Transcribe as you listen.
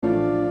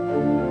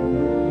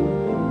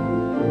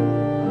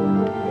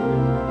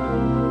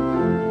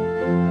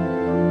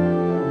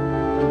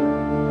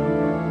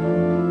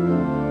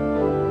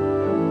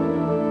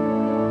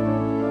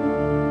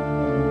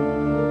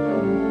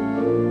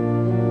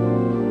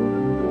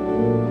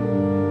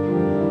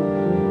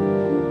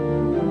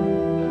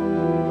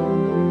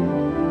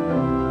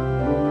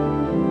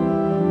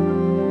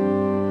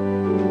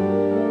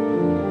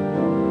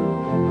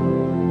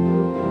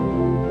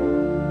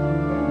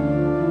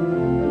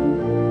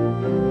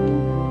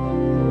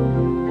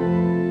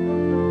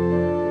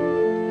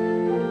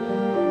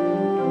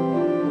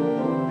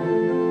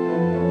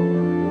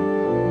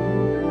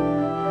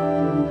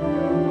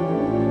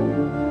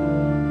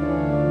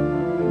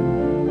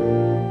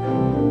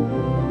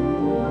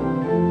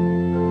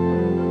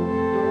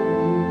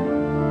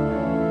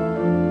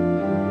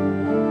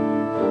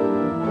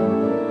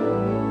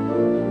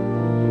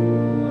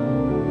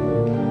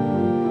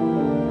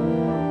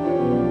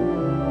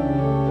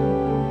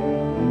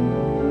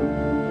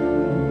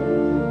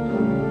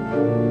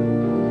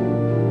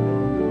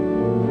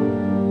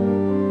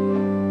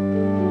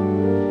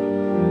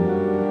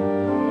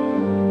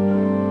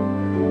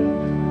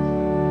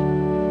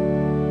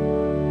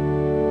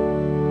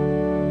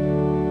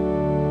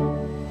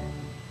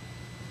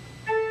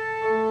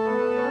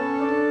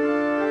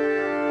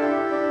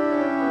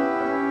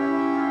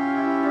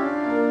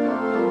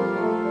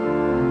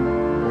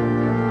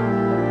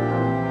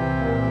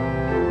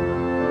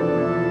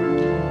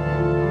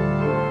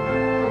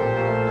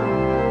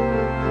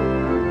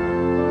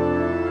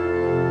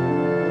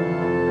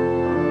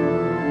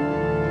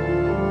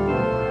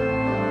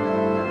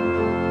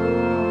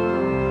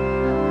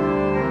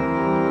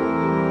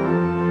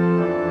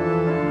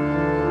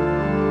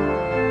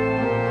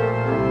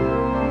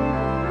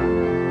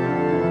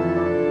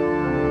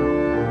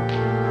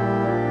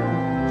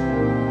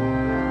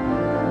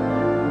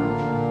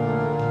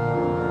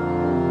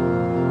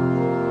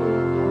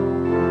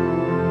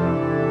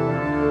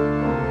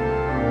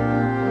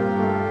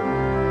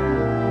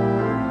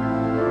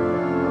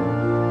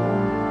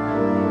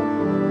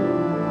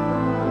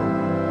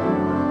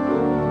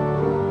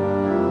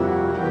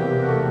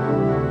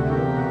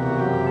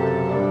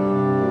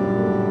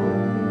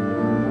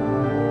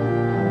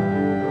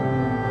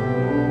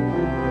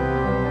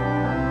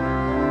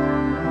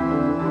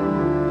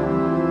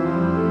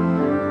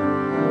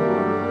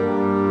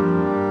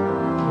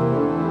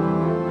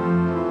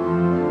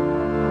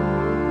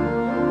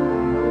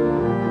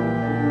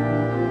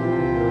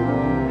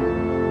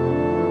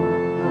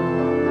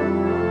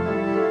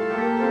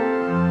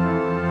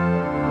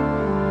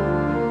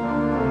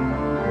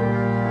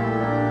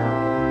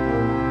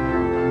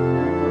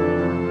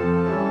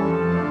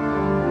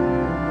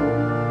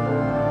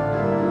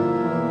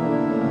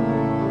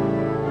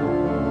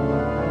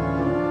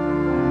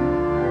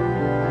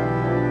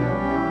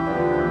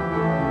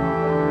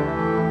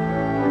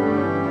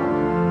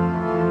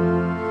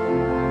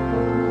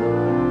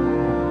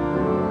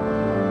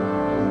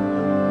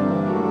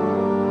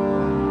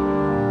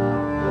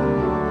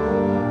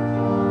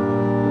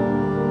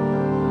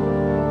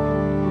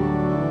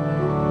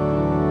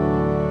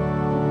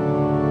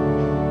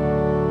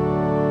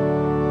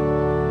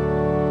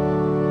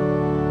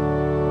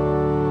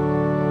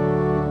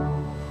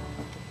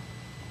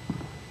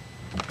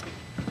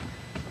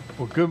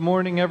Well, good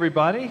morning,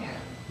 everybody.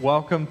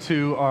 Welcome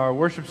to our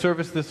worship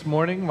service this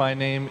morning. My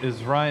name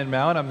is Ryan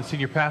Mount. I'm the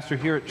senior pastor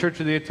here at Church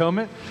of the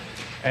Atonement.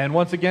 And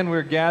once again,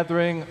 we're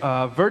gathering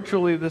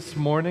virtually this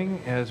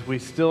morning as we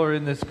still are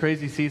in this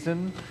crazy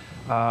season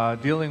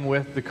dealing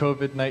with the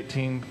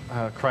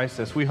COVID-19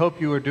 crisis. We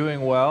hope you are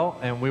doing well,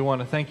 and we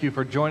want to thank you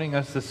for joining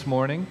us this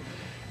morning.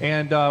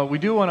 And we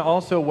do want to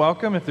also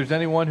welcome, if there's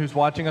anyone who's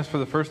watching us for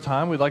the first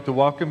time, we'd like to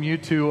welcome you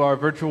to our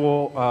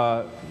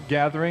virtual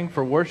gathering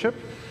for worship.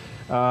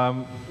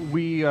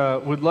 We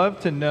would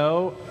love to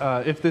know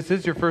if this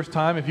is your first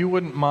time, if you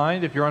wouldn't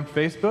mind, if you're on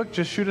Facebook,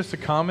 just shoot us a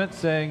comment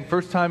saying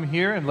first time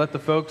here and let the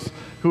folks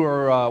who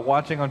are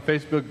watching on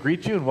Facebook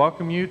greet you and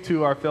welcome you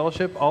to our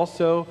fellowship.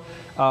 Also,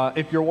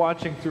 if you're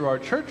watching through our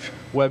church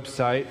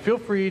website, feel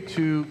free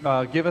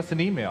to give us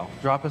an email.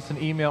 Drop us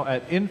an email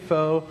at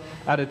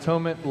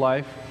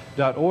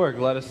info@atonementlife.org.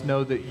 Let us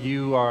know that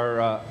you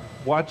are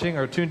watching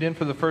or tuned in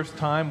for the first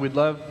time. We'd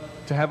love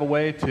to have a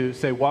way to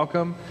say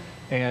welcome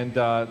and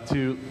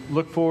to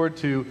look forward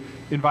to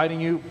inviting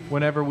you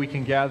whenever we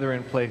can gather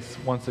in place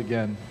once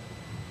again.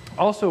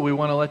 Also, we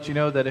want to let you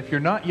know that if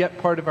you're not yet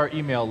part of our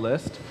email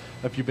list,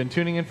 if you've been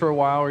tuning in for a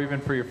while or even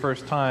for your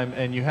first time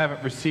and you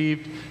haven't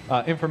received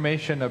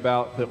information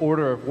about the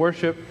order of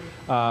worship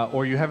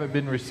or you haven't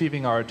been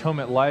receiving our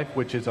Atonement Life,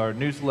 which is our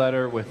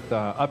newsletter with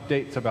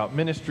updates about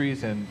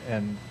ministries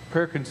and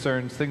prayer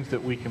concerns, things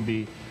that we can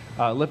be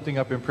lifting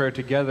up in prayer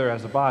together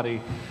as a body,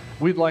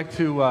 we'd like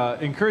to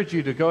encourage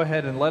you to go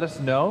ahead and let us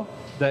know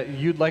that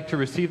you'd like to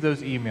receive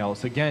those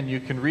emails. Again, you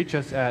can reach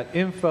us at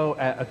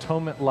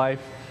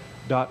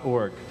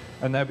info@atonementlife.org,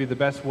 and that'd be the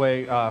best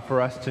way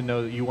for us to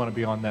know that you want to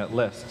be on that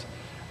list.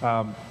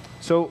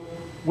 So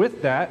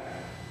with that,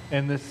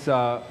 in this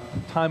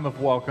time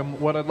of welcome,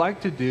 what I'd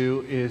like to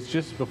do is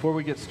just before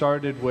we get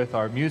started with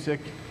our music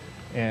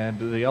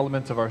and the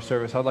elements of our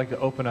service, I'd like to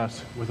open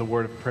us with a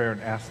word of prayer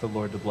and ask the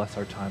Lord to bless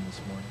our time this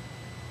morning.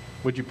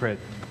 Would you pray?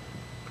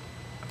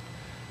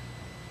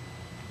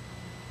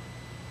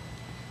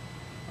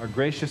 Our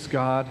gracious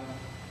God,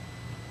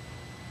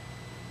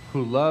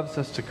 who loves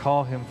us to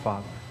call him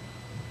Father,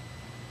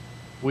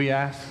 we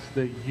ask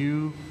that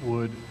you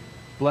would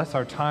bless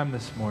our time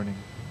this morning.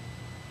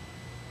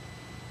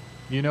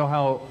 You know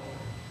how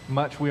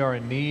much we are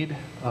in need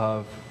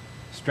of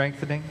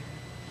strengthening,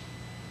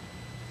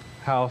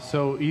 how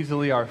so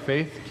easily our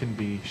faith can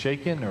be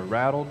shaken or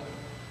rattled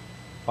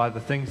by the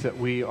things that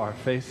we are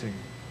facing.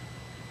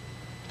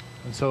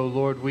 And so,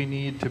 Lord, we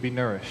need to be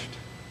nourished.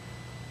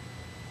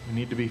 We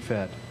need to be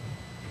fed.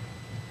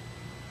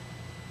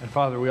 And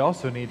Father, we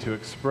also need to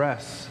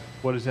express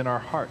what is in our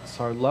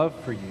hearts, our love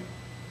for you.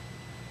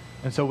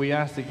 And so we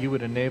ask that you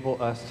would enable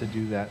us to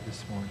do that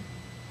this morning.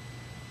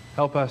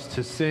 Help us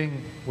to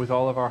sing with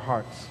all of our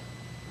hearts.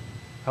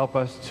 Help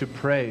us to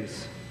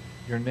praise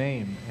your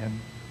name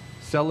and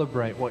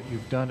celebrate what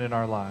you've done in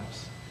our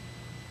lives.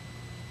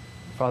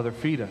 Father,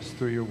 feed us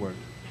through your word.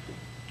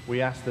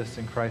 We ask this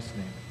in Christ's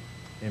name.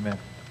 Amen.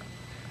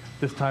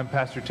 This time,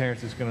 Pastor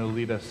Terrence is going to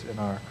lead us in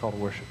our call to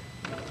worship.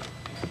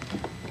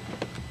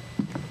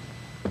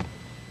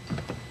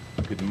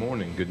 Good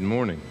morning, good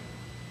morning.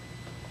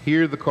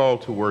 Hear the call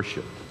to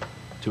worship,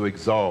 to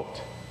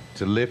exalt,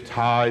 to lift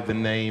high the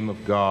name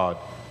of God,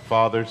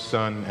 Father,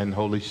 Son, and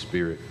Holy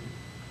Spirit.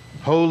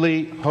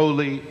 Holy,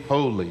 holy,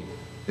 holy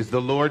is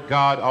the Lord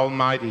God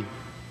Almighty,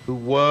 who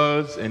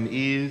was and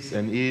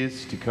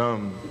is to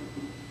come.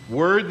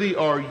 Worthy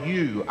are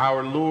you,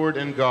 our Lord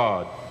and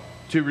God,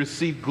 to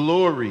receive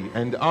glory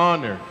and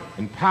honor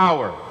and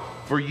power,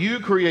 for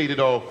you created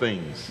all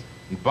things,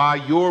 and by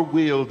your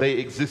will they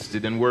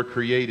existed and were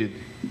created.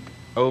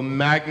 Oh,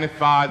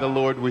 magnify the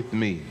Lord with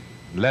me.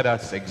 Let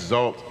us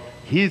exalt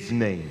his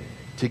name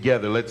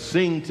together. Let's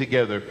sing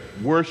together,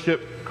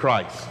 worship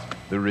Christ,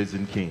 the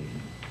risen King.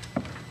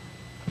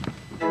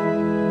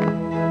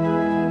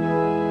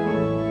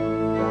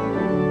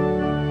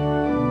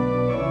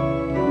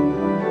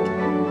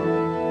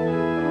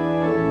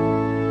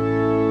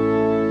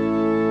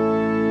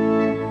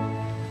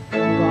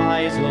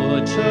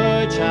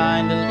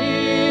 And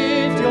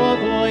lift your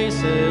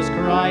voices,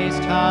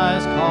 Christ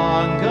has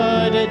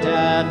conquered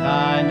death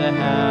and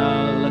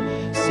hell.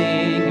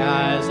 Sing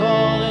as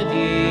all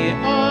the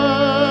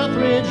earth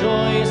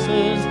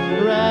rejoices,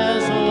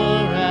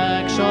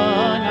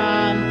 resurrection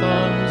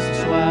anthems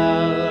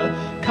swell.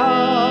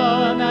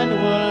 Come and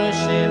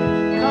worship,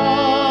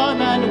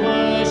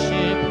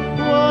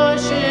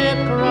 worship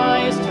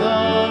Christ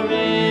the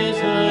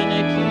risen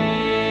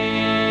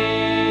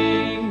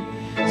King.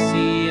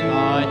 See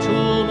the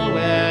tomb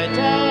where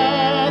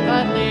death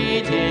had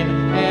laid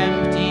him,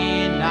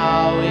 empty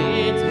now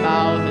its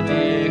mouth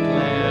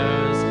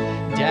declares.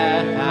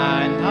 Death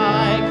and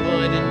I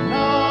could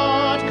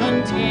not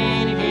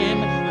contain him,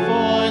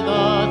 for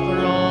the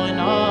throne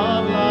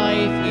of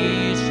life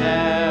he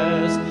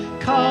shares.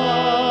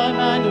 Come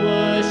and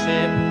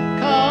worship,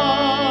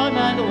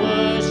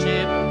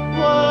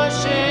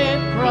 worship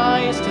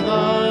Christ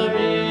the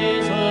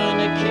risen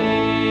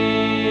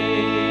King.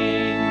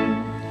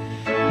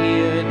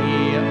 Hear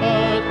the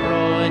earth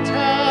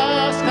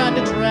protest and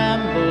tremble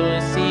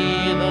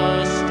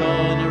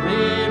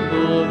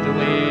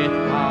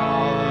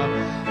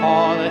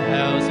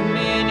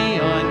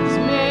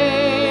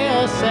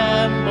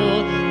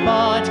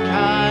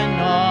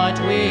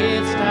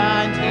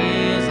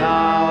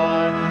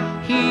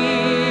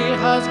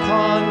has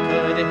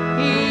conquered,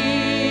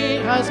 he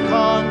has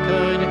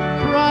conquered,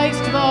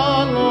 Christ the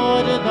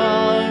Lord,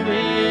 the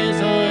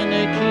risen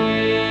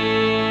King.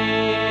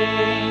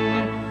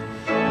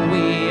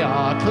 We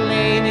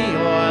acclaim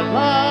your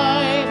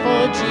life, O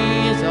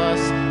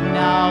Jesus,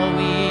 now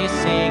we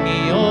sing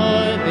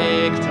your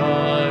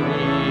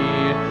victory.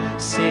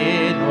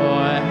 Sin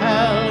or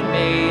hell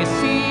may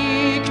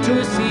seek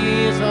to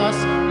seize us,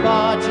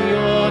 but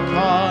your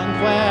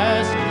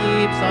conquest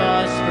keeps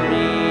us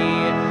free.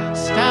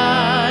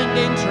 Stand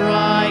in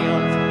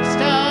triumph,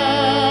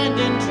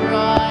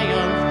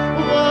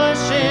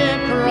 worship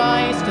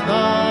Christ the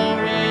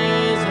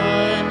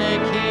risen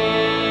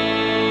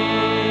King.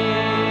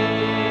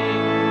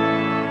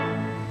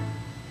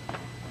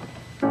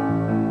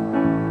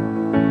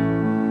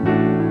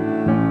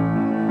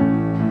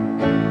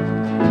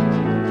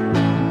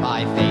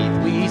 By faith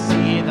we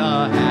see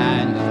the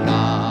hand of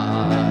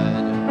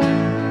God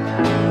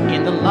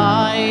in the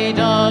light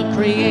of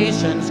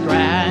creation's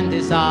grand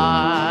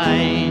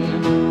design,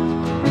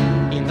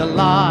 in the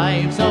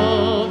lives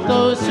of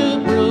those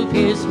who prove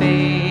his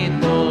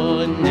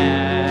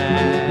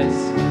faithfulness,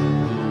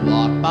 who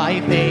walk by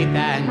faith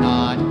and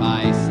not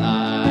by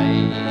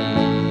sight.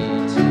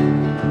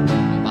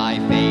 By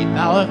faith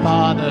our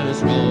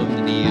fathers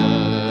roamed the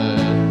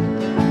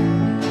earth,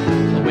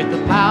 with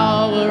the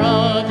power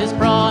of his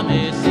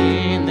promise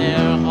in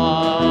their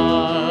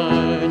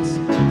hearts,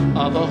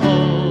 of a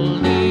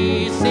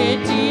holy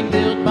city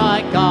built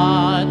by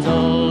God's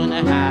own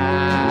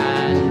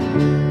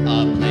hand,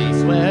 a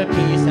place where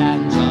peace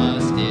and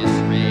justice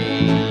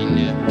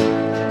reign.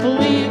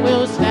 We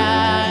will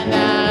stand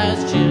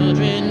as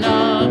children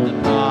of the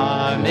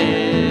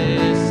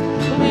promise.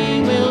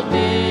 We will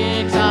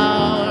fix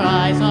our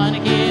eyes on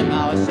him,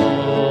 our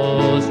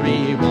soul's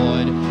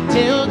reward,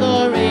 till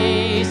the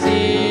race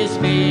is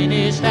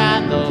finished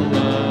and the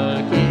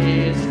work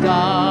is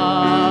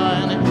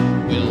done.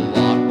 We'll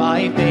walk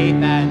by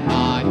faith and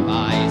not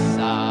by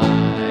sight.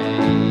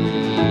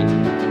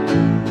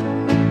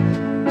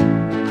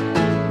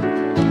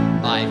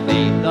 By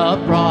faith the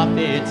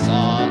prophets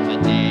saw the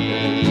day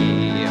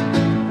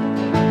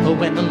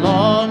when the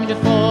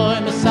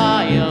longed-for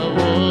Messiah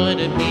would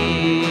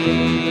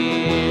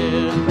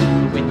appear,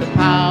 with the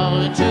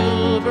power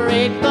to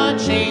break the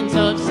chains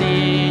of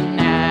sin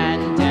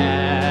and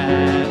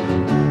death,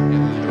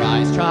 and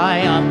rise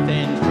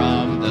triumphant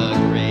from the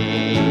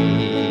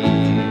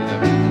grave.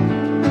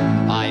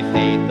 By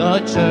faith the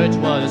church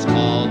was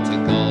called to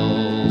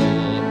go,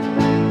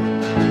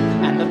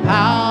 and the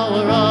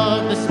power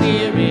of the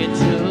Spirit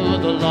to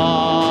the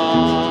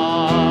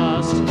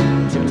lost,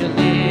 to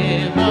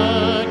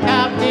deliver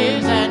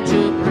captives and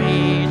to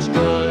preach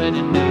good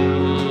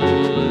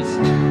news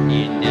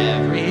in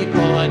every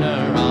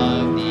corner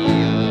of the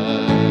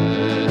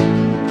earth.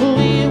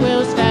 We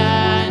will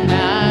stand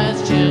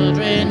as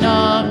children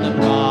of the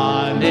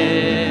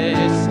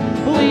promise.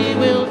 We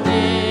will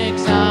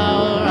fix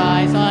our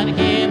eyes on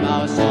him,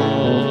 our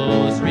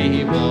soul's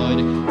reward,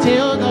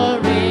 till the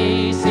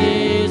race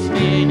is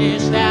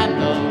finished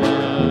and the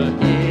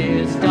work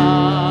is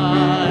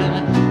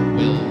done.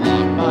 We'll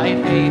walk by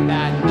faith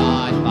and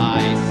not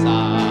by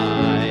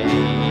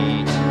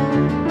sight.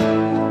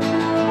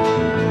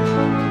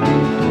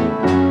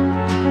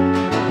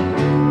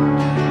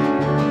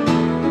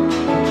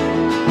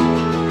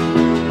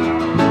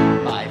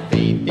 By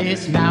faith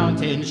this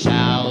mountain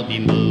shall be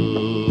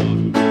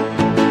moved,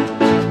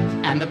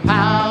 and the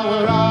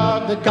power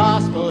of the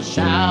gospel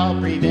shall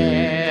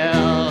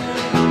prevail.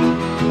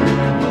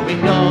 For we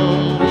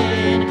know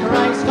in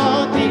Christ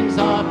all things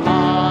are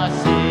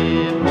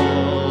possible,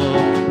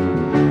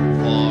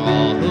 for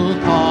all who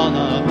call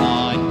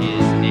upon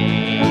his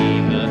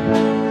name.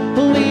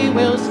 We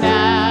will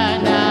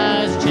stand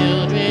as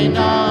children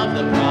of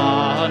the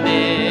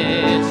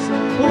promise.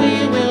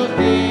 We will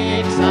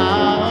fix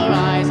our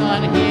eyes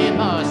on him,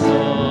 our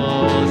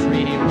soul's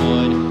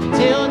reward,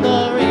 till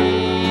the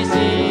race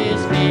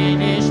is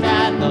finished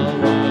and the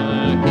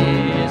work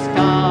is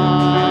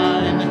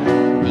done.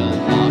 We'll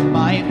walk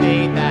by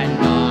faith and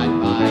not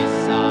by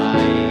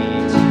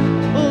sight.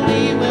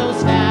 We will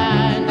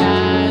stand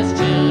as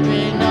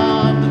children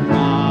of the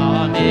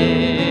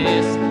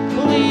promise.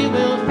 We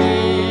will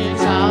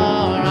fix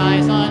our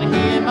eyes on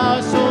him,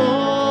 our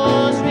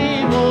soul's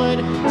reward,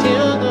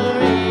 till the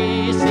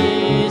race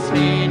is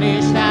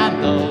finished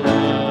and the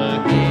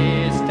work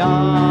is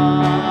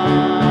done.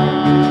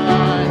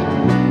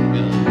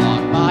 We'll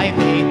walk by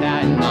faith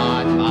and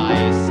not by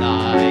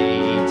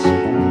sight.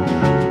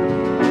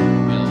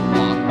 We'll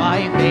walk by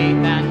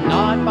faith and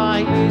not by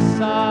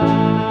sight.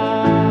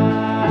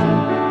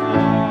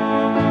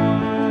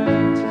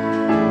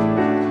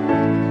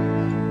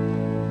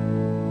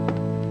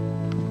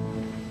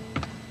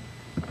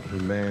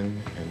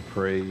 Amen and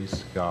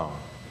praise God.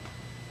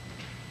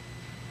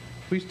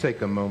 Please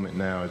take a moment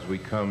now as we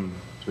come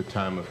to a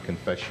time of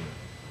confession.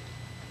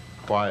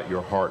 Quiet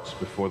your hearts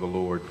before the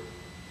Lord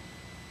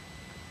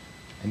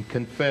and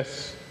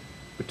confess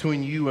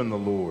between you and the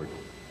Lord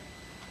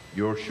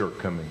your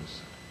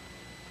shortcomings.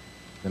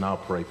 And I'll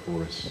pray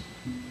for us.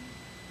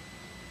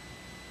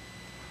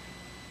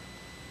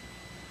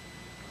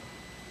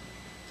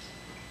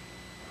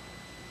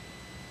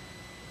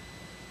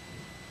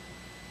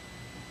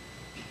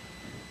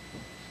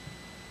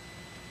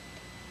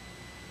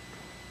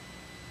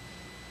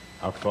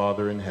 our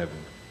Father in heaven,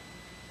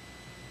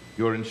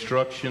 your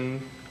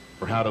instruction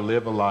for how to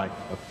live a life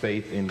of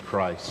faith in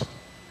Christ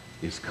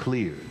is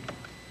clear.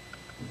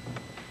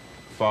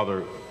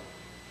 Father,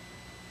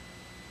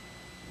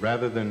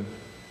 rather than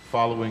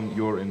following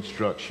your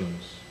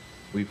instructions,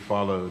 we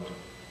followed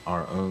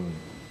our own.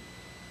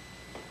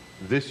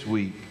 This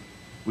week,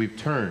 we've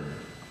turned.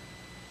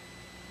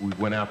 We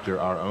went after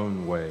our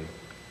own way.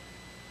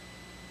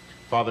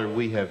 Father,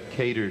 we have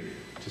catered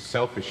to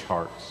selfish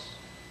hearts,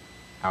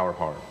 our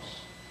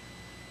hearts.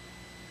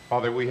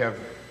 Father, we have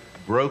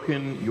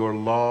broken your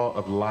law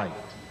of light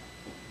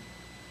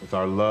with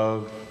our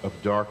love of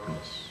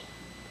darkness.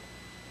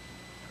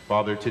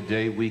 Father,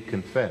 today we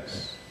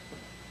confess.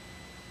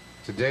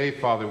 Today,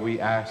 Father, we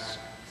ask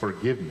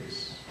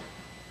forgiveness.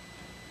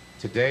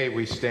 Today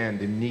we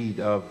stand in need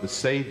of the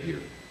Savior.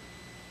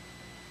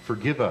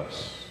 Forgive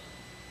us,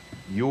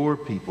 your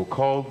people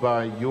called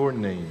by your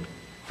name.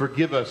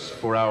 Forgive us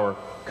for our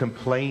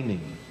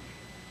complaining,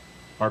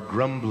 our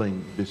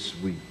grumbling this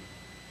week,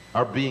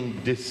 our being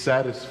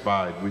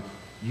dissatisfied with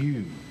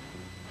you.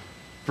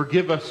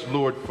 Forgive us,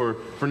 Lord,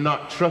 for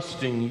not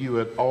trusting you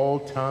at all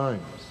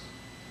times.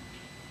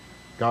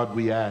 God,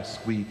 we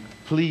ask, we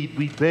plead,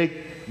 we beg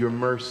your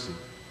mercy.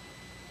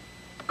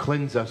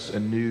 Cleanse us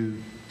anew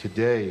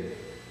today.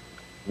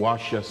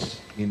 Wash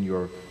us in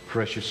your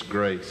precious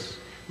grace.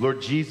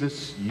 Lord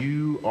Jesus,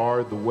 you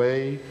are the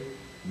way,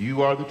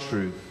 you are the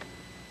truth,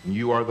 and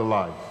you are the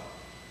life.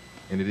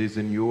 And it is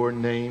in your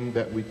name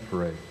that we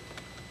pray.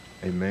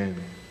 Amen.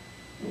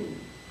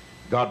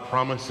 God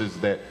promises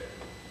that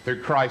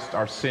through Christ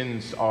our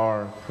sins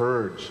are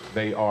purged.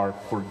 They are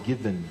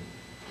forgiven.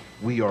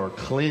 We are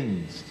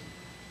cleansed.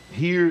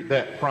 Hear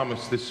that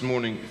promise this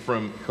morning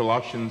from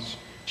Colossians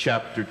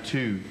chapter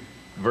 2,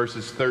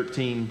 verses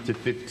 13 to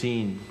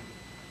 15.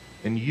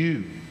 And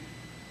you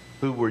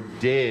who were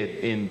dead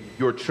in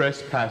your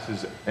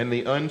trespasses and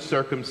the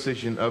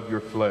uncircumcision of your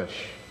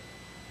flesh,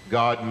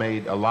 God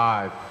made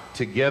alive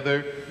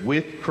together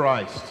with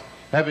Christ,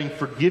 having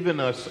forgiven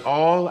us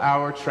all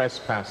our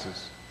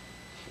trespasses,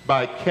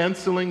 by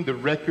canceling the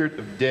record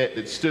of debt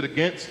that stood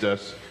against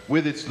us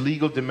with its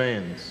legal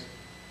demands.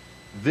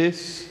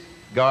 This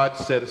God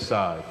set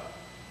aside,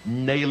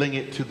 nailing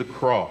it to the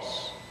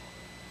cross.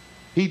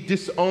 He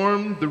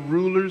disarmed the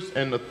rulers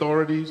and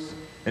authorities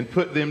and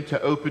put them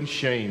to open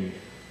shame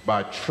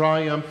by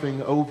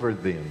triumphing over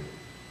them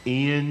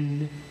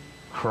in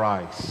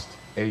Christ.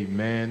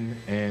 Amen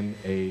and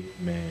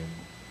amen.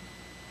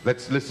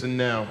 Let's listen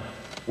now.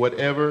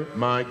 Whatever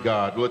my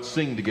God, let's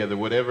sing together.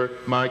 Whatever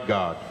my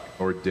God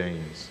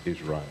ordains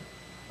is right.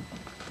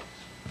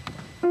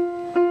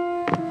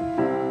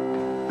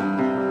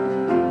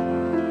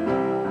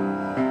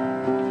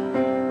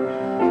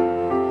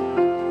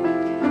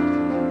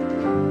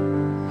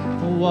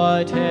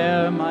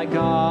 Whate'er my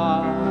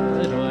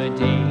God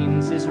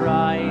ordains is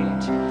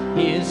right,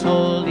 his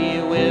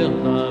holy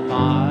will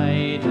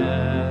abideth.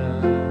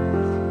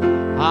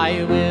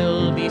 I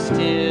will be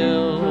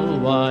still,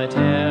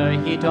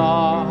 whate'er he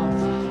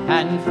doth,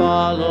 and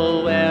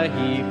follow where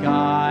he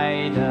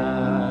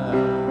guideth.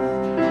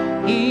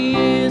 He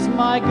is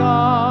my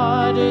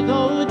God,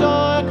 though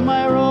dark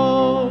my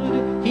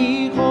road,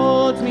 he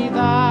holds me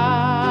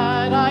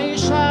that I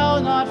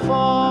shall not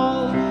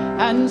fall,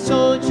 and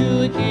so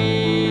to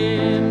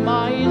him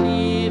I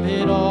leave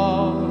it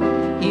all.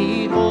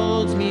 He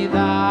holds me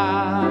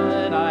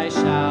that I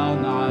shall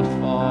not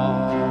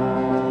fall.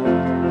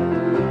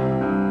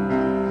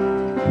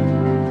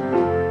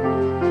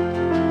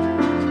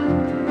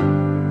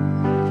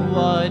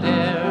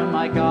 Whate'er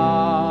my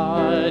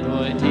God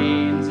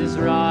ordains is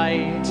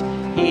right,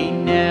 he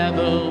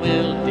never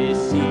will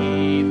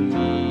deceive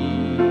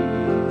me.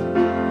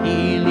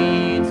 He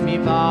leads me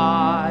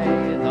by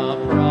the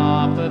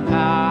proper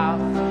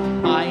path,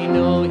 I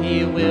know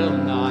he will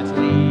not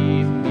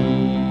leave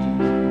me.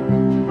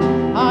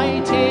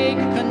 I take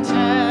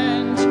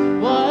content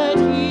what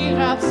he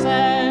hath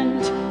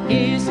sent,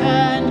 his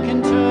hand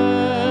can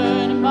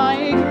turn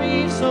my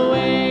griefs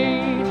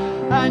away,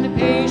 and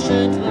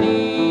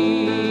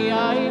patiently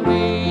I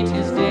wait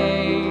his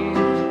day,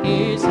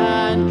 his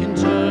hand can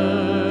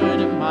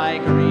turn my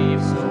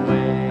griefs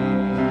away.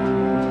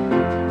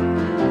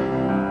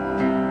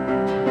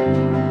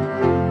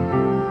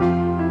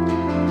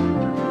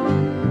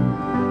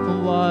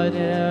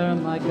 Whate'er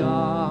my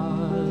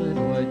God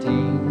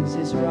ordains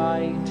is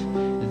right,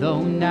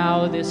 though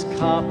now this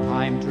cup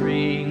I'm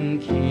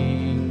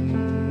drinking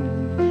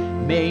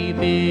may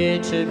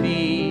bitter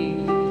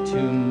be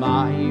to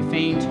my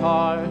faint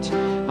heart,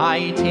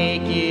 I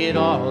take it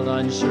all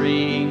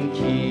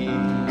unshrinking.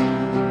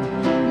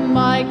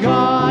 My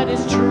God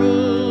is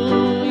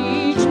true,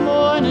 each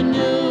morn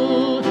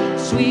anew,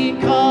 sweet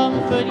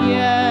comfort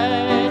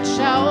yet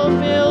shall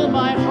fill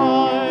my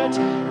heart,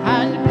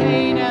 and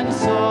pain and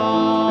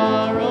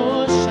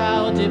sorrow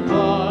shall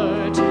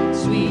depart,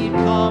 sweet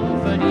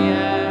comfort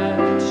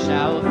yet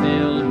shall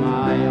fill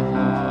my heart.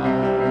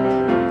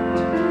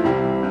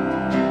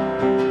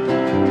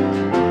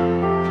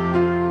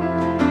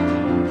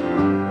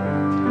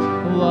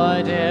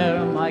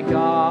 Whate'er my God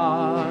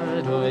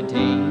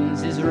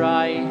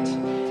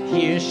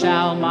here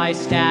shall my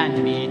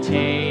stand be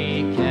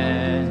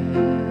taken.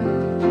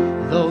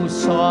 Though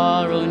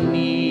sorrow,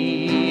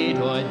 need,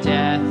 or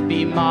death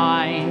be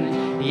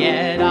mine,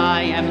 yet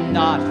I am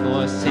not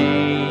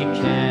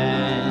forsaken.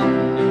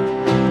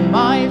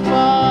 My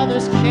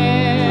Father's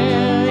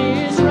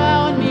care is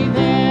round me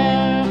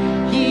there,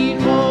 He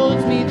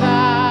holds me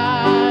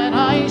that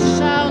I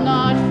shall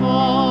not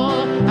fall,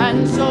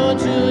 and so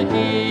to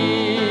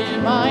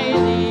Him I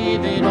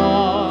leave it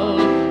all.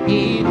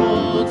 He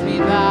holds me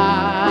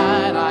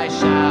that I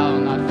shall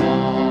not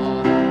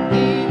fall.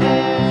 He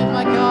led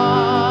my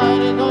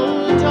God,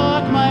 though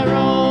dark my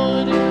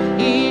road,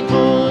 He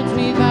holds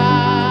me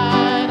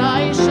that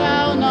I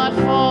shall not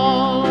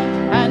fall,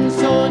 and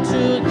so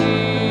to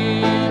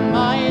Him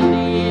I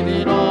leave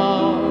it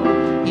all.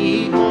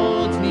 He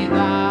holds me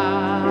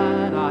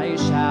that I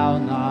shall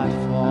not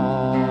fall.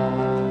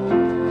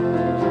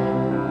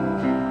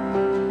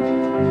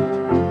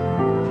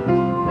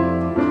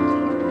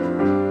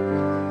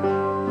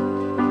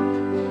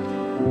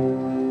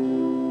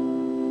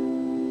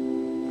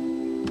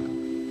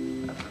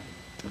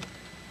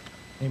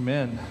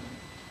 Amen.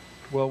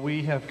 Well,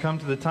 we have come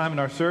to the time in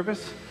our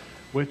service,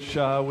 which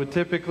would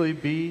typically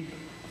be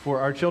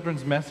for our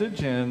children's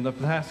message. And the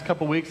past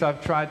couple weeks,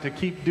 I've tried to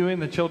keep doing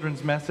the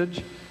children's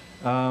message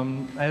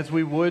as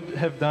we would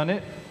have done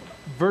it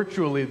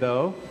virtually,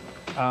 though.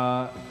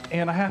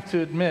 And I have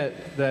to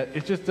admit that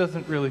it just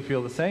doesn't really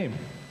feel the same.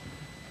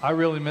 I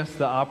really miss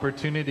the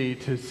opportunity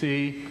to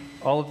see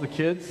all of the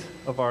kids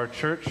of our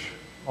church,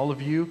 all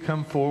of you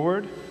come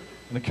forward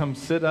and to come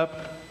sit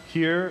up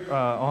here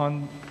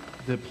on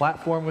the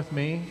platform with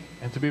me,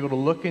 and to be able to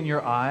look in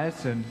your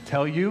eyes and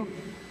tell you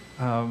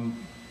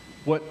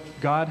what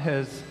God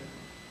has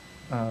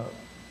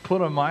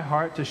put on my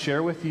heart to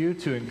share with you,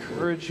 to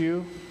encourage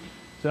you.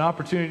 It's an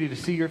opportunity to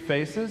see your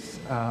faces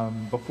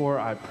before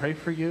I pray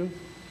for you.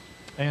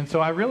 And so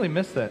I really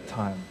miss that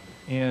time.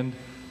 And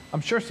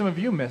I'm sure some of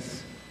you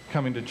miss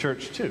coming to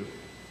church too.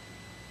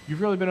 You've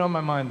really been on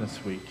my mind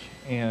this week.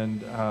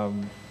 And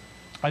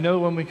I know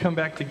when we come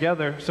back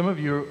together, some of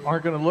you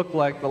aren't going to look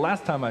like the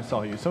last time I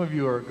saw you. Some of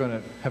you are going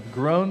to have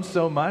grown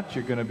so much.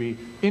 You're going to be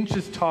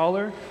inches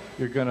taller.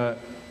 You're going to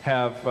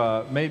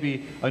have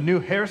maybe a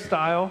new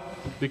hairstyle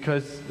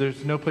because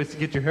there's no place to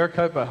get your hair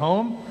cut but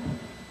home.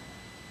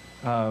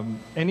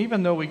 And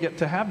even though we get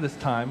to have this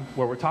time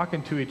where we're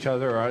talking to each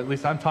other, or at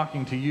least I'm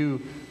talking to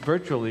you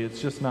virtually, it's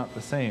just not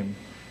the same.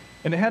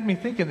 And it had me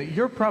thinking that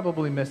you're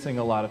probably missing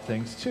a lot of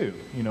things too.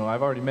 You know,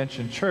 I've already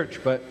mentioned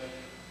church, but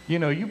you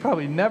know, you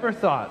probably never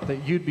thought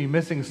that you'd be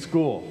missing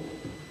school,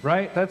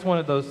 right? That's one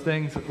of those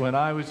things that when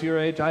I was your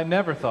age, I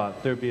never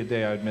thought there'd be a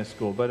day I'd miss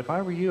school. But if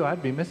I were you,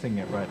 I'd be missing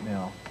it right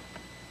now.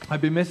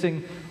 I'd be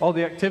missing all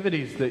the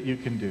activities that you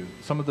can do.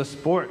 Some of the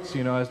sports,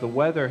 you know, as the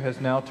weather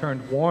has now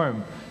turned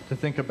warm, to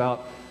think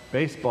about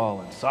baseball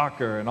and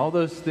soccer and all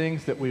those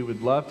things that we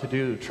would love to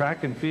do,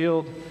 track and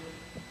field,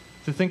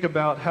 to think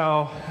about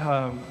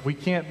how we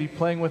can't be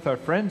playing with our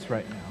friends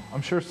right now.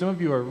 I'm sure some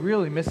of you are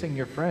really missing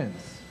your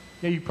friends.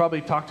 Yeah, you probably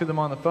talk to them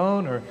on the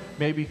phone or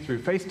maybe through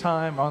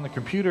FaceTime, on the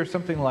computer,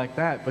 something like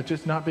that, but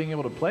just not being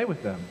able to play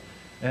with them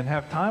and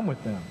have time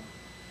with them.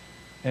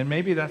 And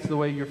maybe that's the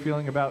way you're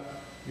feeling about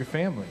your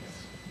families.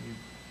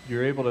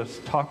 You're able to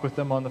talk with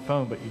them on the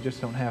phone, but you just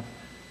don't have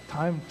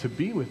time to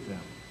be with them,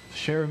 to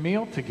share a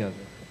meal together,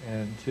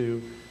 and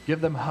to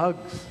give them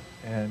hugs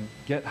and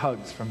get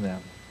hugs from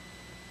them.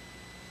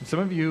 And some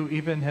of you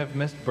even have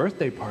missed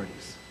birthday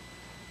parties,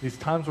 these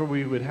times where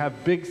we would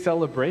have big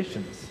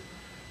celebrations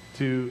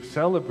to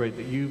celebrate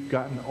that you've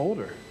gotten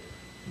older.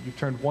 You've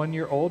turned 1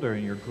 year older,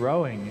 and you're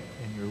growing,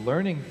 and you're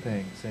learning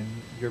things, and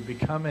you're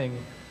becoming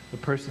the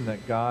person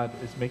that God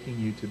is making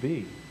you to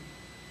be.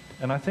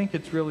 And I think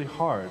it's really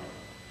hard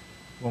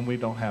when we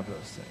don't have those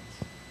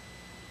things.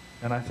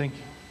 And I think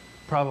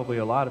probably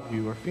a lot of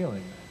you are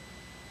feeling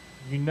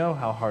that. You know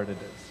how hard it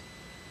is,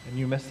 and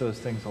you miss those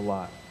things a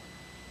lot.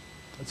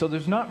 And so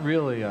there's not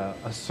really a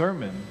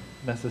sermon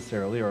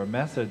necessarily, or a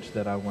message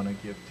that I want to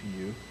give to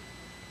you,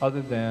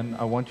 other than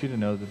I want you to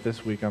know that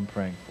this week I'm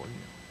praying for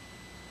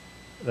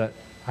you. That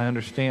I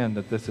understand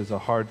that this is a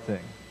hard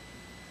thing.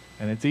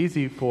 And it's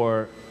easy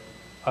for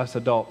us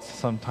adults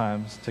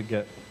sometimes to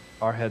get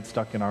our heads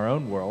stuck in our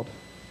own world,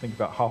 think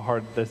about how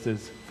hard this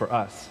is for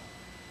us.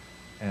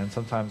 And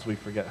sometimes we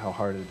forget how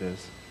hard it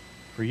is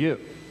for you.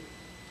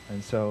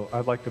 And so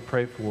I'd like to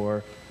pray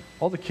for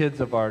all the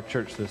kids of our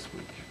church this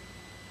week.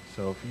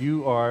 So if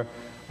you are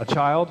a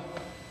child,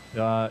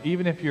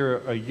 even if you're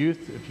a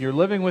youth, if you're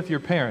living with your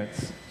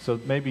parents, so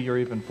maybe you're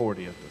even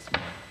 40 at this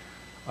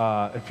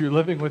point. If you're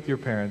living with your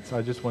parents,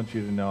 I just want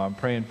you to know I'm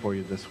praying for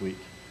you this week.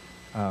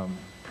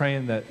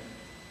 Praying that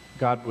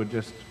God would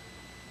just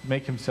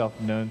make himself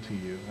known to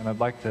you. And I'd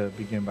like to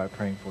begin by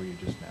praying for you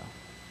just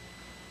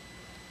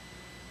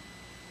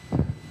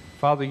now.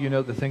 Father, you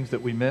know the things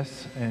that we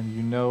miss, and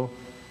you know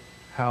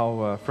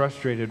how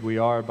frustrated we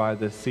are by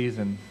this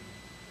season.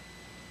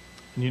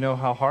 And you know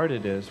how hard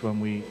it is when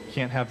we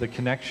can't have the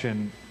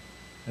connection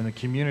and the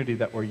community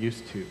that we're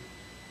used to.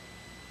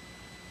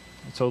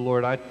 And so,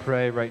 Lord, I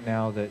pray right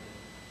now that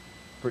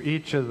for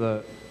each of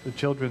the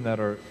children that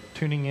are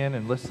tuning in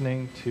and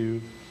listening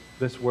to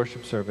this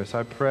worship service.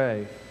 I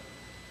pray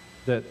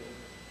that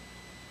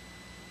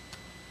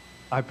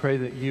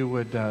you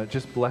would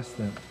just bless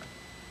them.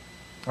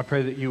 I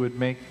pray that you would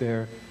make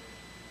their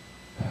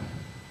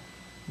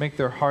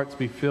hearts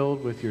be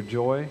filled with your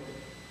joy.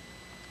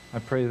 I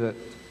pray that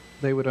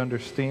they would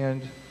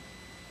understand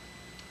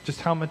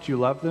just how much you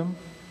love them.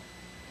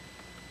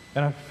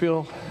 And I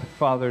feel,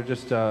 Father,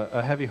 just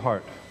a heavy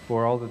heart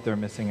for all that they're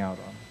missing out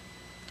on.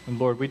 And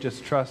Lord, we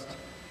just trust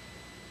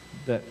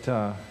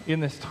that in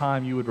this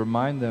time you would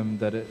remind them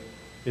that it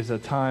is a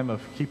time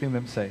of keeping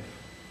them safe.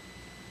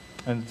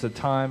 And it's a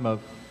time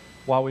of,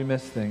 while we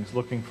miss things,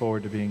 looking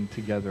forward to being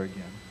together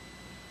again.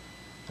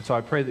 And so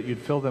I pray that you'd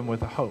fill them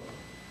with a hope,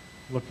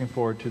 looking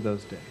forward to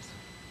those days.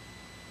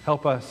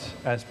 Help us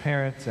as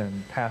parents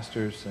and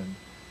pastors and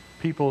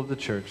people of the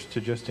church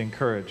to just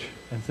encourage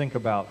and think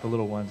about the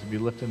little ones and be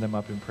lifting them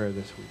up in prayer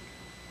this week.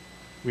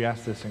 We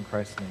ask this in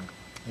Christ's name.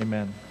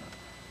 Amen.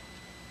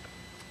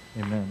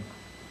 Amen.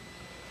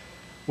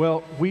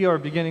 Well, we are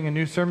beginning a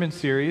new sermon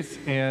series,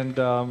 and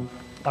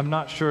I'm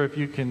not sure if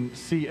you can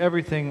see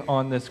everything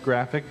on this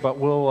graphic, but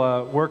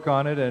we'll work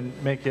on it and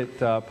make it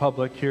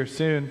public here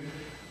soon.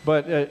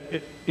 But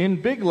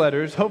in big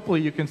letters,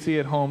 hopefully you can see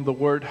at home the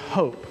word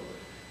hope.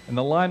 And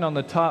the line on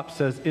the top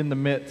says in the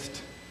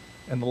midst,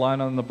 and the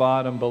line on the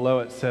bottom below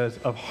it says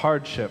of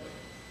hardship.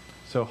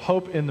 So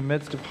hope in the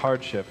midst of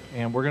hardship.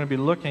 And we're going to be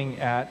looking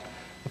at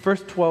the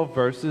first 12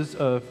 verses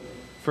of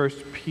 1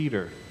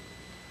 Peter.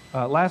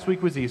 Last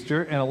week was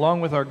Easter, and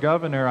along with our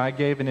governor, I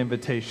gave an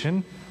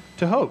invitation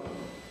to hope.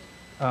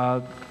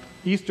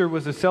 Easter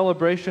was a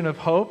celebration of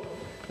hope,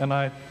 and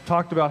I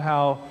talked about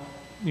how,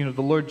 the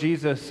Lord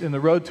Jesus, in the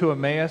road to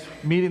Emmaus,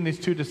 meeting these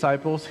two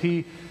disciples,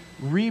 he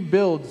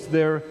rebuilds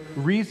their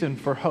reason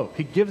for hope.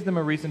 He gives them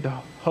a reason to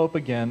hope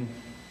again,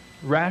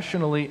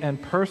 rationally and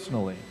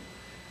personally,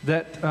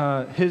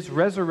 that his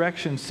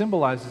resurrection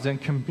symbolizes and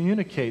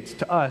communicates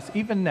to us,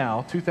 even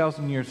now,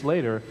 2,000 years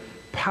later,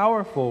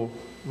 powerful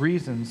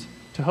reasons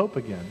to hope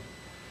again.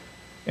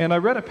 And I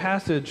read a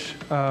passage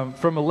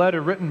from a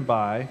letter written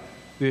by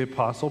the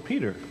Apostle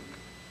Peter.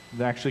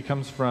 It actually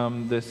comes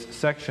from this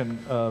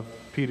section of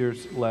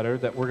Peter's letter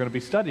that we're going to be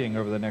studying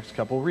over the next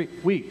couple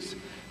weeks.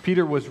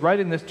 Peter was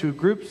writing this to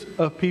groups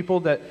of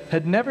people that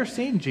had never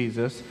seen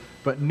Jesus,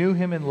 but knew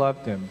him and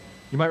loved him.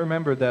 You might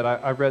remember that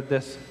I read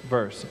this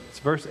verse. It's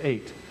verse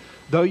 8.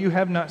 Though you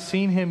have not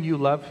seen him, you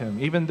love him.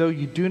 Even though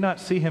you do not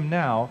see him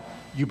now,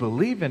 you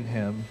believe in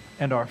him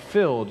and are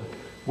filled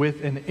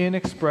with an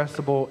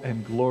inexpressible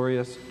and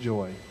glorious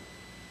joy.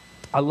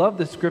 I love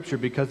this scripture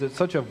because it's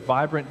such a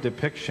vibrant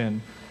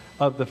depiction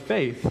of the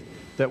faith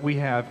that we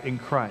have in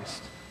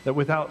Christ. That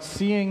without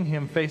seeing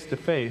him face to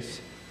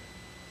face,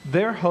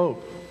 their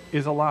hope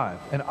is alive,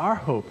 and our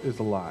hope is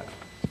alive,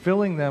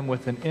 filling them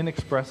with an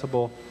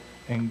inexpressible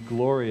and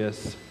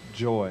glorious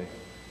joy.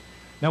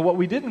 Now, what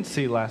we didn't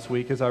see last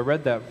week as I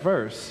read that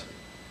verse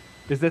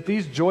is that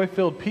these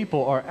joy-filled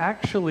people are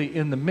actually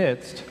in the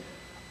midst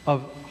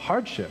of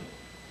hardship.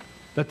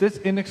 That this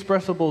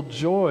inexpressible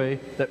joy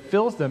that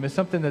fills them is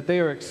something that they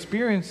are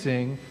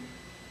experiencing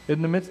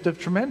in the midst of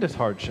tremendous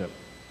hardship.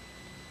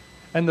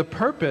 And the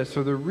purpose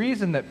or the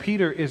reason that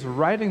Peter is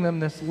writing them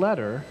this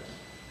letter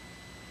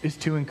is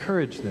to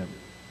encourage them.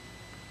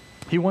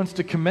 He wants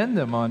to commend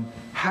them on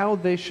how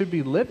they should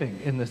be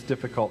living in this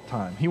difficult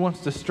time. He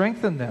wants to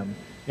strengthen them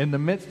in the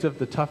midst of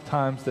the tough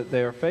times that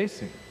they are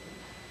facing.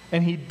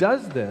 And he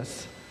does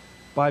this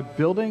by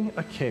building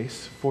a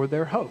case for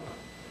their hope,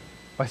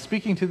 by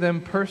speaking to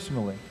them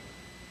personally,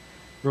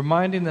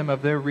 reminding them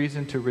of their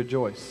reason to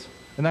rejoice.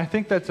 And I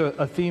think that's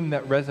a theme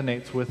that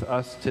resonates with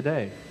us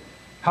today.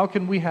 How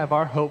can we have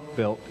our hope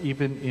built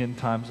even in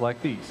times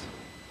like these?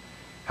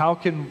 How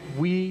can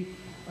we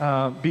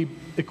be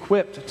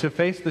equipped to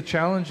face the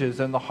challenges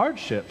and the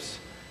hardships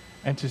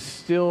and to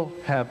still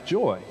have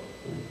joy,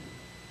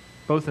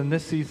 both in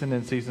this season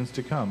and seasons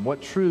to come?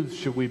 What truths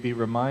should we be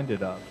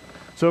reminded of?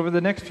 So over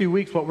the next few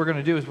weeks, what we're going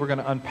to do is we're going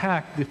to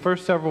unpack the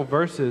first several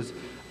verses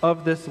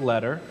of this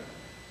letter,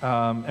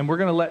 and we're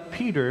going to let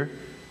Peter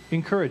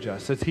encourage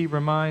us as he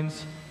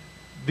reminds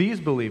these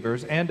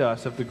believers and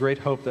us of the great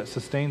hope that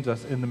sustains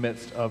us in the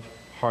midst of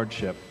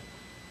hardship.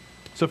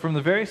 So from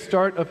the very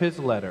start of his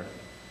letter,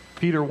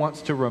 Peter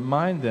wants to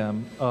remind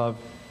them of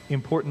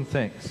important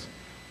things.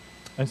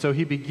 And so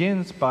he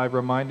begins by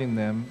reminding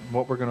them,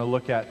 what we're going to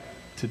look at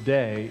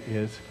today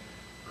is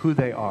who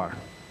they are.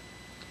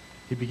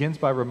 He begins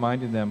by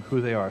reminding them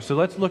who they are. So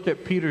let's look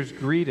at Peter's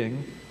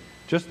greeting,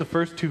 just the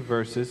first two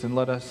verses, and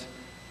let us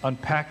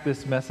unpack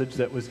this message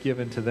that was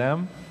given to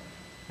them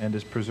and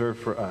is preserved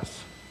for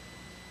us.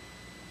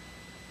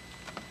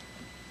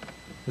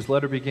 His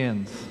letter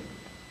begins,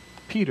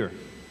 Peter,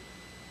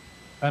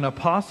 an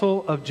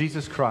apostle of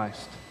Jesus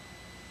Christ,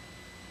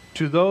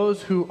 to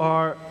those who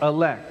are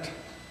elect,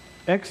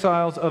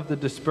 exiles of the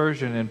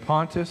dispersion in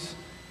Pontus,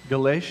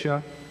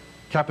 Galatia,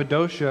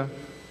 Cappadocia,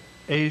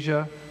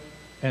 Asia,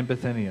 and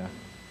Bithynia,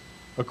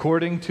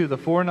 according to the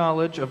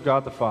foreknowledge of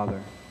God the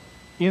Father,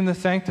 in the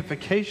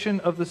sanctification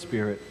of the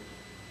Spirit,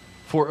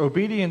 for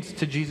obedience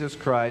to Jesus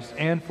Christ,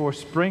 and for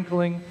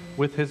sprinkling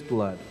with his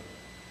blood.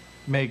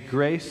 May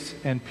grace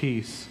and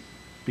peace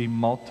be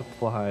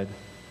multiplied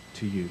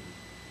to you.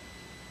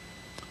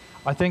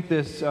 I think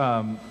this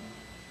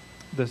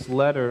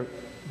letter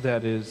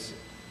that is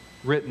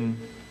written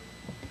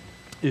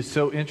is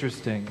so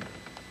interesting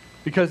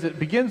because it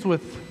begins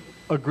with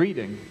a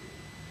greeting.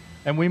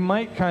 And we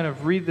might kind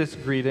of read this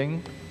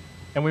greeting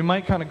and we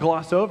might kind of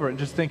gloss over it and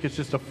just think it's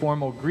just a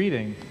formal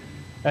greeting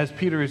as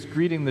Peter is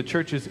greeting the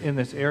churches in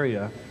this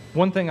area.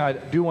 One thing I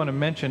do want to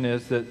mention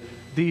is that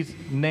these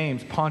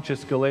names,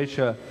 Pontus,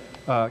 Galatia,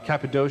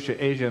 Cappadocia,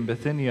 Asia, and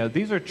Bithynia,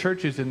 these are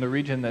churches in the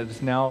region that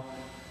is now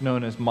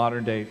known as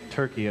modern-day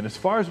Turkey. And as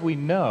far as we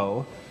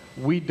know,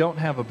 we don't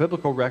have a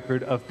biblical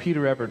record of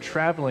Peter ever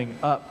traveling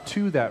up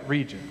to that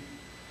region.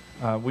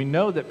 We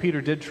know that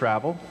Peter did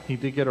travel. He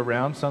did get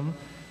around some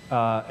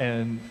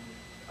and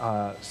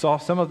saw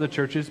some of the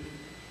churches,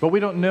 but we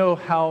don't know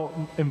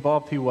how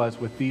involved he was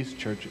with these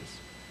churches.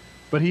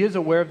 But he is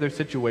aware of their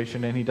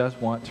situation, and he does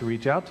want to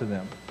reach out to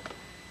them.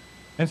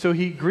 And so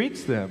he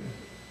greets them,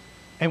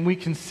 and we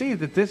can see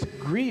that this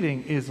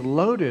greeting is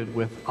loaded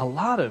with a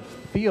lot of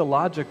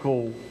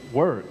theological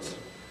words.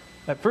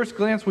 At first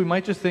glance, we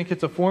might just think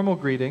it's a formal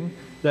greeting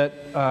that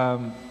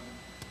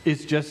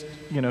is just,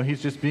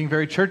 he's just being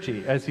very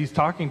churchy as he's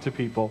talking to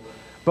people.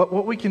 But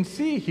what we can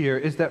see here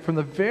is that from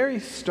the very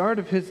start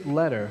of his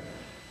letter,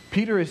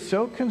 Peter is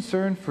so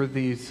concerned for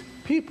these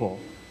people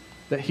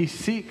that he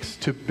seeks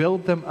to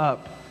build them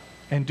up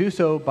and do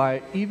so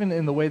by even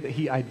in the way that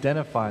he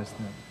identifies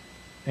them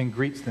and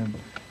greets them.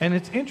 And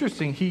it's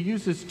interesting, he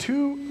uses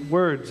two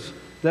words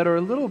that are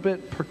a little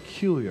bit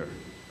peculiar.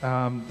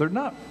 They're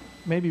not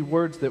maybe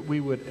words that we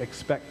would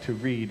expect to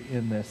read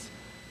in this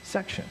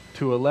section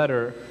to a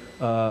letter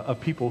of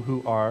people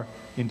who are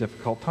in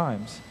difficult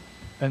times.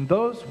 And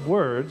those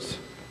words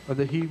are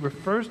that he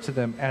refers to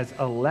them as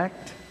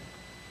elect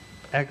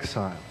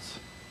exiles.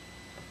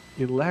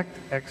 Elect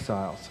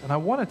exiles. And I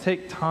want to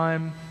take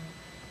time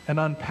and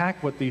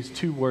unpack what these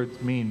two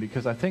words mean,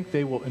 because I think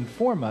they will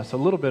inform us a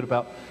little bit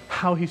about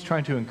how he's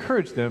trying to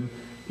encourage them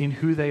in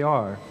who they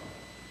are.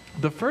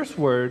 The first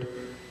word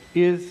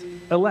is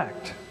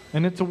elect,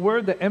 and it's a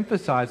word that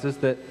emphasizes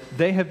that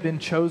they have been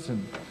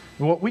chosen.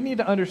 And what we need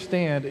to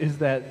understand is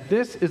that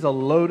this is a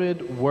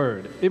loaded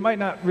word. It might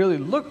not really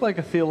look like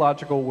a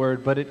theological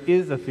word, but it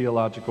is a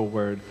theological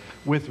word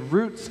with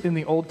roots in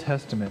the Old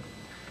Testament.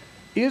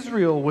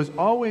 Israel was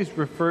always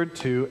referred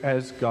to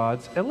as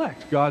God's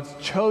elect, God's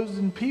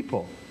chosen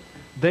people.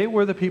 They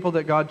were the people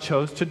that God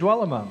chose to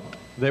dwell among.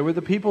 They were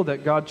the people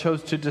that God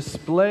chose to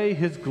display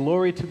his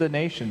glory to the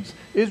nations.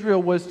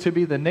 Israel was to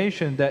be the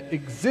nation that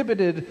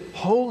exhibited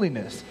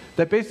holiness,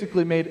 that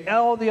basically made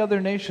all the other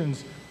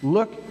nations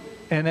look,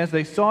 and as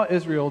they saw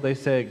Israel, they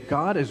say,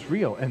 God is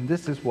real, and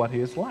this is what he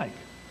is like.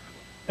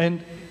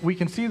 And we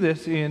can see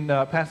this in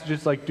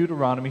passages like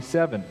Deuteronomy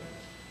 7,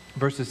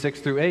 verses 6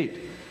 through 8.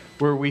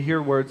 Where we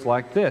hear words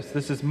like this.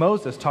 This is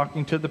Moses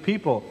talking to the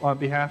people on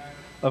behalf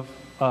of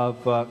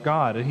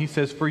God. And he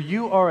says, "For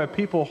you are a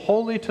people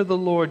holy to the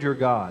Lord your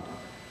God.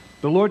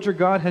 The Lord your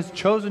God has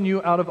chosen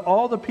you out of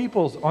all the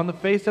peoples on the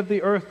face of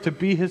the earth to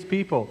be his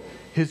people,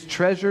 his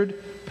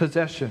treasured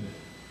possession.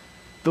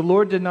 The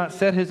Lord did not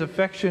set his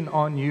affection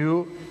on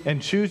you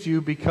and choose you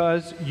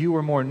because you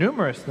were more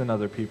numerous than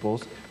other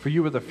peoples, for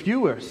you were the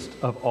fewest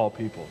of all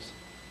peoples.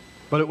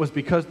 But it was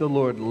because the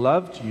Lord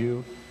loved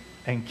you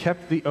and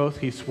kept the oath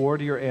he swore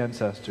to your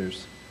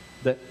ancestors,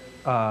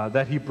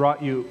 that he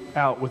brought you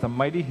out with a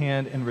mighty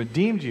hand and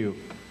redeemed you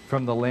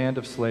from the land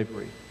of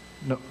slavery."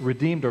 No,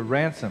 redeemed or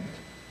ransomed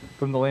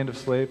from the land of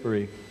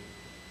slavery,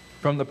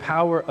 from the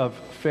power of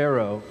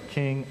Pharaoh,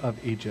 king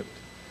of Egypt.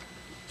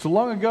 So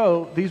long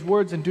ago, these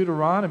words in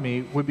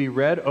Deuteronomy would be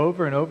read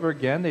over and over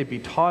again. They'd be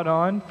taught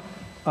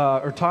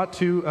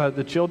to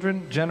the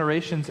children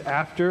generations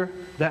after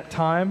that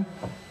time,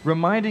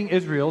 reminding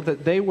Israel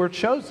that they were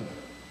chosen.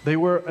 They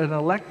were an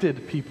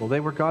elected people. They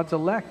were God's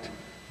elect.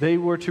 They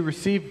were to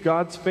receive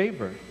God's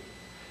favor.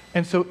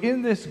 And so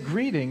in this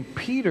greeting,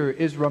 Peter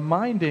is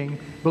reminding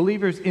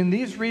believers in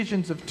these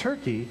regions of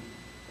Turkey,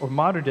 or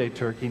modern-day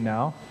Turkey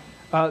now,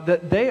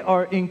 that they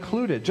are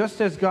included.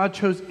 Just as God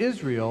chose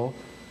Israel,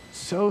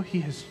 so he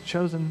has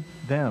chosen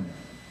them.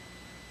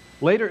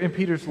 Later in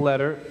Peter's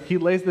letter, he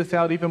lays this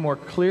out even more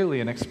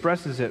clearly and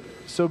expresses it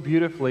so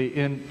beautifully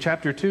in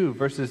chapter 2,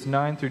 verses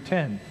 9 through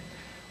 10.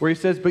 Where he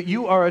says, "But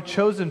you are a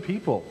chosen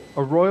people,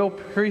 a royal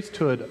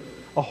priesthood,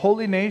 a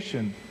holy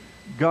nation,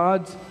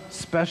 God's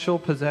special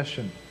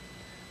possession,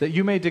 that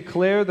you may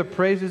declare the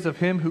praises of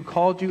him who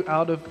called you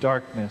out of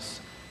darkness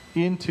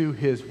into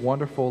his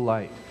wonderful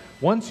light.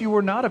 Once you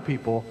were not a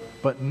people,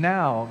 but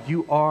now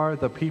you are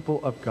the people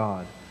of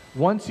God.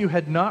 Once you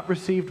had not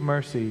received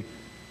mercy,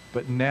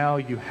 but now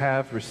you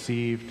have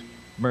received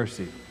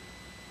mercy."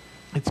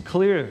 It's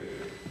clear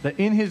that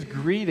in his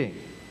greeting,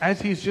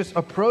 as he's just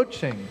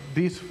approaching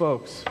these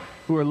folks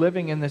who are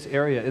living in this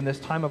area, in this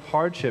time of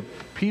hardship,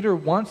 Peter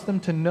wants them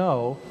to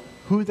know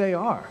who they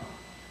are.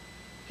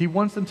 He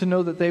wants them to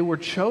know that they were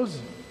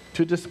chosen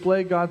to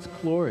display God's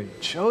glory,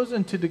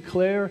 chosen to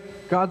declare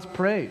God's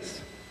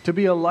praise, to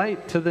be a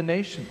light to the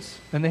nations,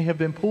 and they have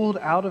been pulled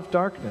out of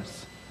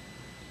darkness.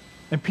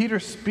 And Peter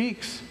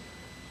speaks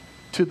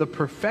to the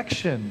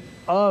perfection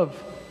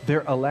of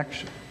their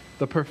election,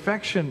 the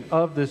perfection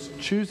of this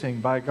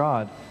choosing by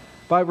God,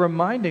 by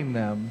reminding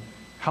them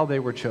how they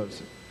were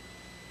chosen,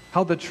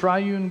 how the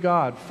triune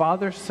God,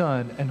 Father,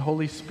 Son, and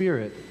Holy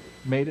Spirit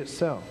made it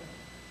so.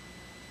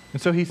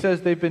 And so he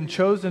says they've been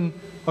chosen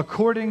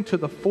according to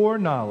the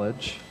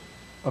foreknowledge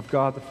of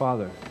God the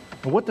Father.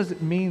 But what does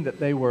it mean that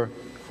they were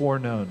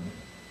foreknown?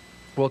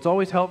 Well, it's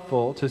always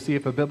helpful to see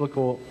if a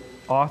biblical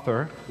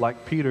author,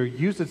 like Peter,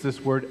 uses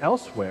this word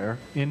elsewhere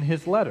in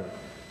his letter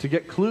to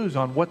get clues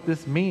on what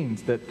this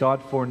means that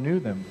God foreknew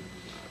them.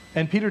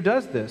 And Peter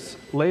does this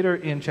later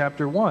in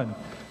chapter 1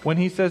 when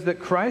he says that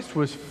Christ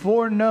was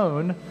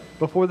foreknown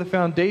before the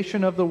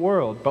foundation of the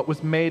world, but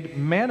was made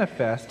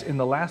manifest in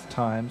the last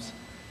times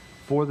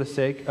for the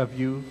sake of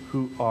you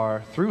who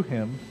are, through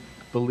him,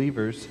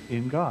 believers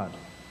in God.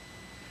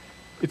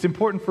 It's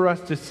important for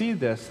us to see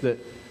this, that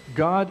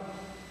God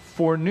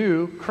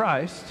foreknew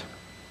Christ,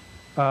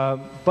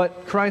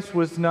 but Christ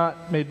was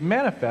not made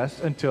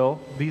manifest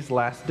until these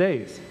last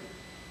days.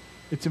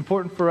 It's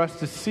important for us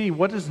to see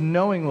what does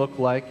knowing look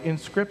like in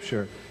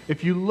Scripture.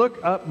 If you look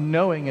up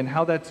knowing and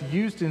how that's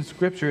used in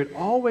Scripture, it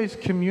always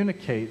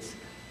communicates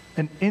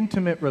an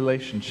intimate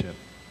relationship.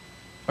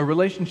 A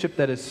relationship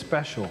that is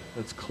special,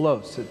 that's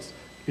close,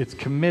 it's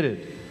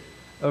committed.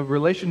 A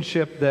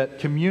relationship that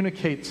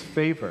communicates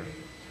favor.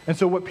 And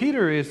so what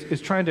Peter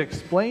is trying to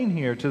explain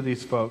here to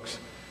these folks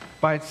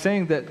by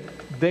saying that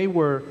they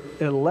were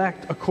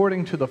elect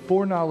according to the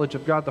foreknowledge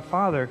of God the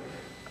Father,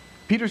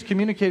 Peter's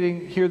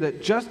communicating here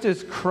that just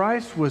as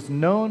Christ was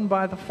known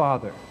by the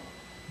Father,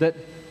 that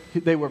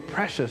they were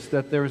precious,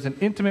 that there was an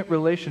intimate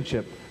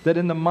relationship, that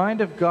in the mind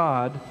of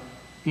God,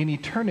 in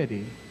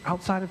eternity,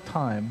 outside of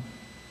time,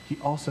 he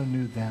also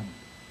knew them.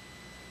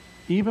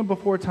 Even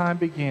before time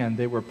began,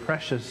 they were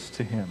precious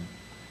to him,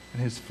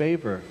 and his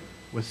favor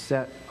was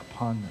set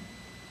upon them.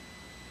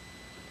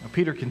 Now,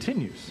 Peter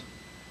continues.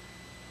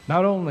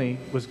 Not only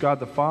was God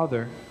the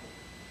Father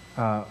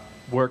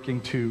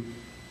working to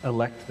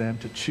elect them,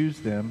 to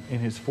choose them in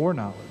his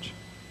foreknowledge,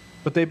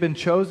 but they've been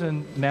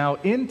chosen now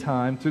in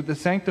time through the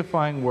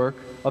sanctifying work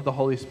of the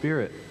Holy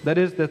Spirit. That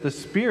is, that the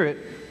Spirit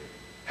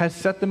has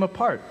set them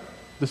apart.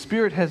 The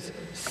Spirit has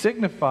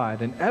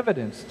signified and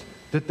evidenced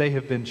that they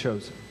have been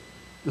chosen.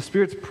 The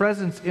Spirit's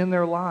presence in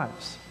their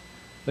lives,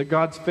 that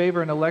God's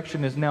favor and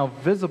election is now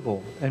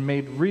visible and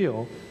made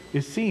real,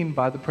 is seen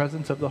by the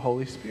presence of the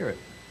Holy Spirit.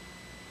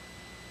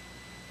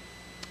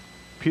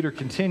 Peter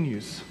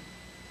continues,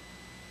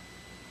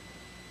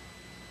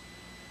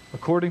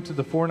 according to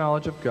the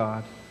foreknowledge of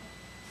God,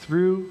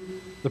 through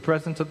the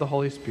presence of the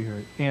Holy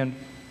Spirit, and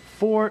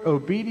for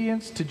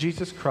obedience to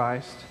Jesus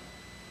Christ,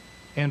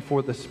 and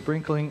for the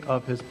sprinkling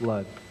of his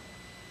blood.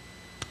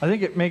 I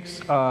think it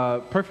makes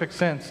perfect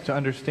sense to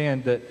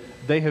understand that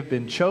they have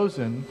been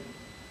chosen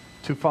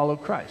to follow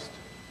Christ.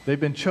 They've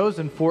been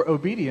chosen for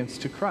obedience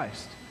to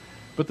Christ.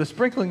 But the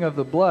sprinkling of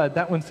the blood,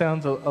 that one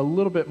sounds a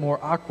little bit more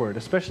awkward,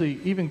 especially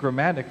even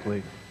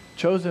grammatically.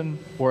 Chosen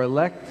or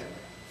elect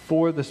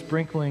for the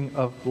sprinkling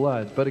of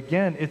blood. But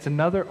again, it's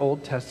another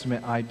Old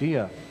Testament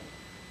idea.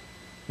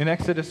 In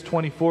Exodus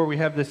 24, we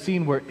have this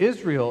scene where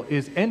Israel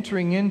is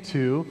entering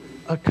into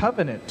a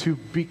covenant to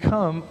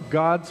become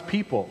God's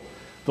people.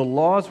 The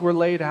laws were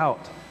laid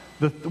out.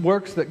 The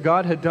works that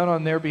God had done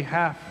on their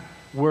behalf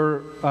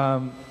were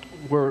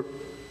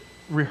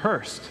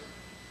rehearsed.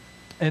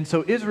 And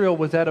so Israel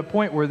was at a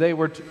point where they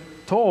were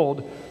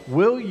told,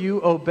 will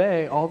you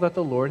obey all that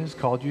the Lord has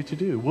called you to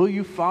do? Will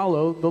you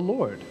follow the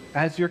Lord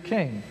as your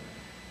king?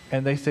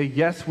 And they say,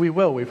 yes, we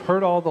will. We've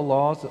heard all the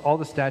laws, all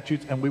the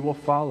statutes, and we will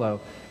follow.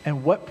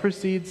 And what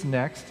proceeds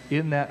next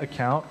in that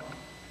account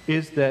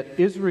is that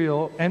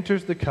Israel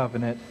enters the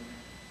covenant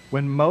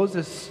when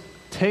Moses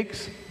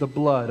takes the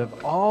blood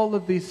of all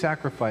of these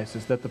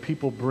sacrifices that the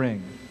people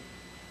bring,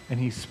 and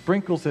he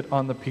sprinkles it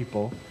on the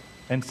people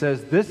and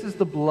says, this is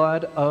the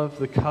blood of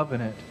the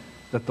covenant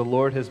that the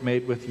Lord has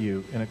made with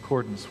you in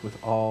accordance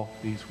with all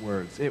these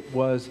words. It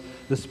was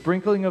the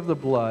sprinkling of the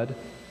blood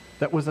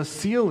that was a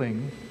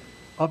sealing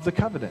of the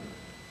covenant.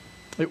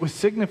 It was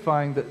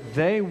signifying that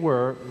they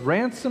were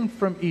ransomed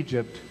from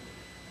Egypt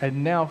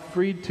and now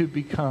freed to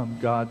become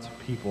God's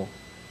people.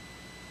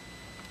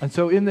 And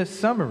so in this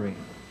summary,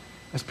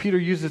 as Peter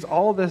uses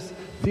all this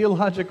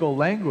theological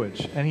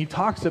language, and he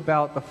talks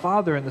about the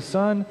Father and the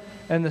Son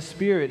and the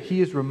Spirit,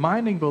 he is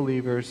reminding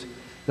believers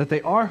that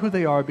they are who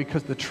they are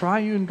because the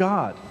triune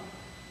God,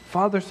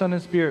 Father, Son,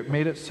 and Spirit,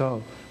 made it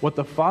so. What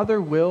the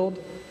Father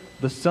willed,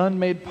 the Son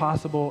made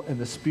possible, and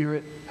the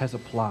Spirit has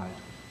applied.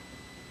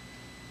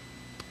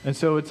 And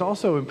so it's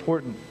also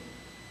important,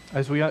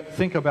 as we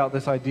think about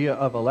this idea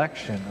of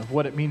election, of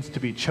what it means to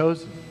be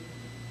chosen,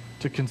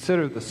 to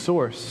consider the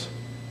source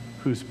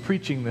who's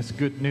preaching this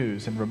good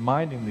news and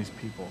reminding these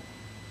people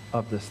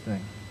of this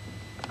thing.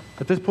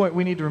 At this point,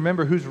 we need to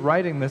remember who's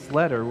writing this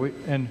letter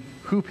and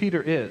who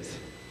Peter is.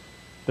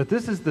 That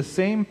this is the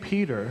same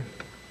Peter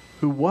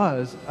who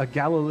was a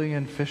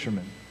Galilean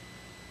fisherman.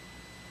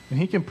 And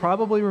he can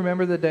probably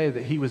remember the day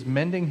that he was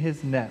mending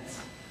his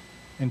nets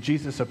and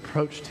Jesus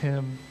approached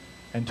him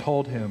and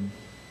told him,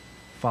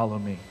 "Follow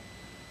me."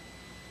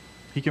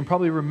 He can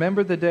probably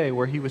remember the day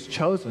where he was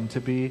chosen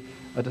to be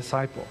a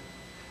disciple.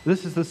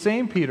 This is the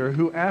same Peter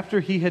who, after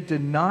he had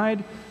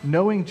denied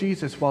knowing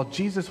Jesus while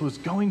Jesus was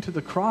going to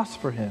the cross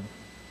for him,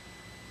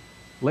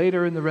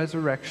 later in the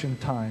resurrection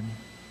time,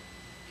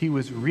 he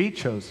was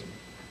rechosen,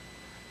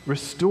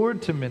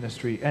 restored to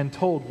ministry, and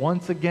told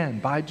once again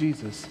by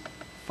Jesus,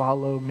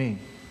 "Follow me."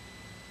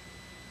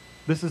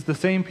 This is the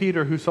same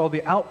Peter who saw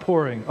the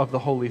outpouring of the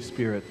Holy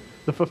Spirit,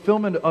 the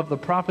fulfillment of the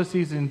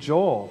prophecies in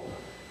Joel,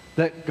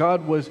 that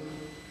God was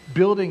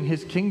building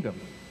his kingdom,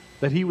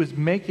 that he was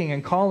making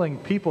and calling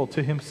people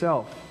to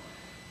himself.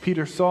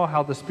 Peter saw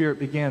how the Spirit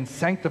began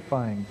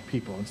sanctifying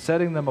people and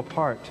setting them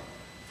apart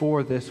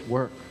for this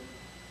work.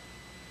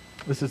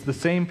 This is the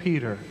same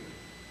Peter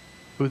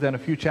who then a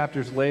few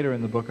chapters later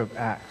in the book of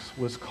Acts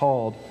was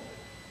called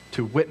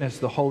to witness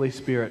the Holy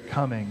Spirit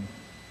coming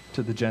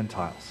to the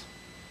Gentiles,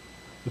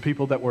 the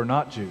people that were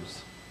not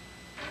Jews,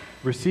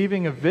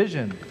 receiving a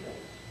vision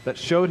that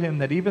showed him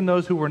that even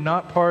those who were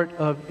not part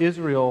of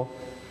Israel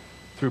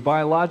through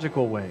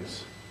biological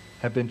ways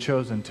have been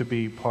chosen to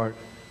be part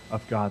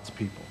of God's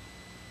people.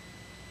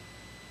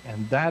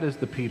 And that is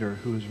the Peter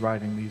who is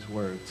writing these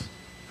words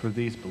for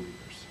these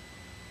believers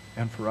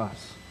and for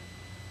us.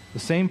 The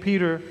same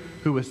Peter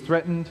who was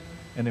threatened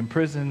and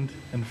imprisoned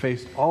and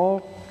faced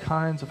all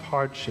kinds of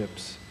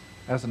hardships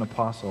as an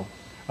apostle.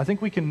 I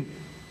think we can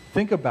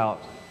think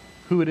about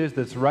who it is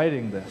that's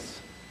writing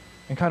this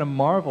and kind of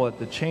marvel at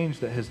the change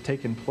that has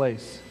taken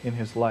place in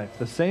his life.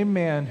 The same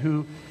man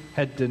who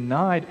had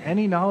denied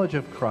any knowledge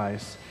of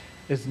Christ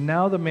is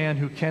now the man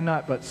who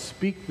cannot but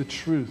speak the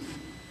truth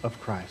of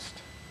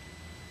Christ.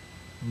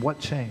 What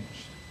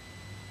changed?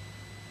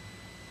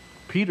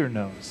 Peter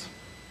knows,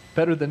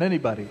 better than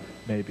anybody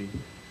maybe,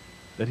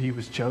 that he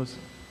was chosen.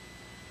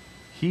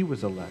 He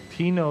was elect.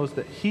 He knows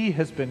that he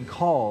has been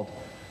called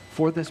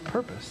for this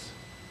purpose.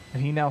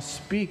 And he now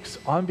speaks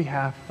on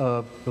behalf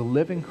of the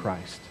living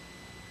Christ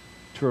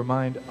to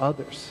remind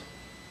others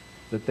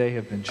that they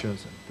have been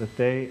chosen, that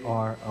they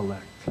are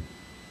elect.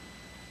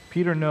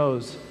 Peter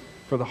knows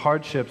for the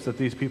hardships that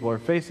these people are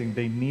facing,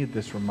 they need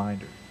this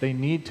reminder. They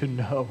need to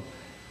know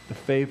the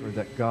favor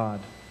that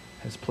God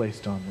has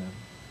placed on them.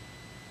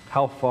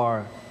 How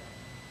far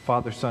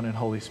Father, Son, and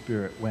Holy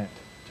Spirit went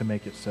to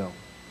make it so.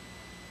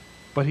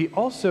 But he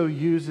also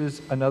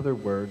uses another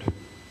word.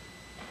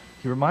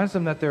 He reminds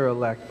them that they're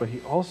elect, but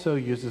he also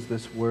uses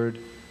this word,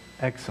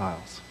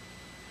 exiles.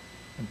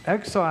 And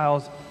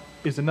exiles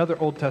is another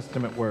Old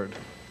Testament word.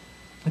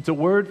 It's a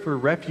word for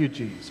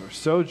refugees or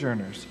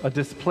sojourners, a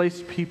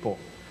displaced people.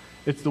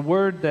 It's the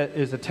word that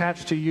is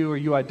attached to you or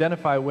you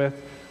identify with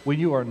when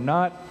you are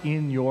not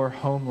in your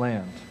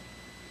homeland.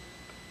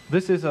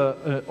 This is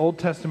an Old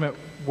Testament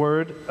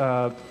word,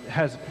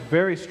 has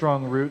very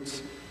strong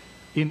roots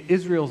in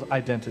Israel's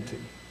identity.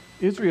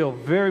 Israel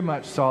very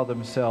much saw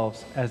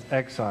themselves as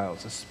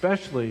exiles,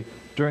 especially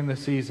during the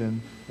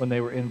season when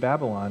they were in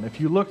Babylon. If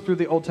you look through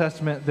the Old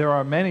Testament, there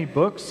are many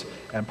books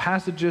and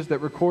passages that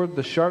record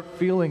the sharp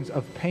feelings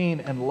of pain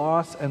and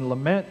loss and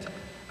lament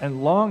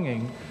and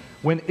longing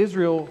when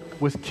Israel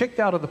was kicked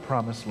out of the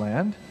Promised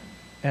Land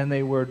and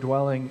they were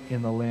dwelling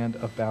in the land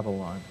of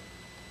Babylon.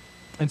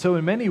 And so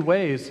in many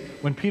ways,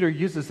 when Peter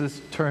uses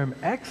this term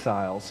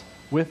exiles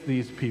with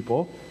these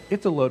people,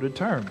 it's a loaded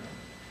term.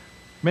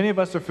 Many of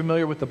us are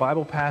familiar with the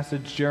Bible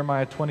passage,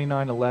 Jeremiah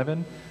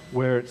 29:11,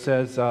 where it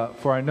says,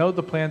 "For I know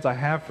the plans I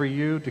have for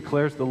you,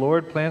 declares the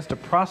Lord, plans to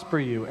prosper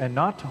you and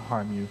not to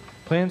harm you,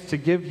 plans to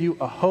give you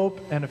a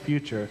hope and a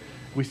future."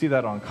 We see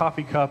that on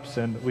coffee cups,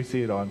 and we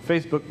see it on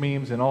Facebook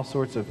memes and all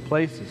sorts of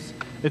places.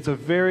 It's a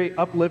very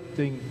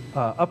uplifting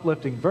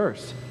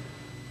verse.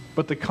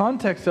 But the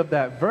context of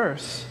that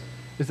verse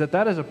is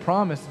that is a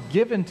promise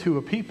given to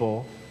a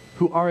people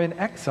who are in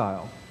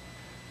exile.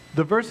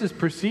 The verses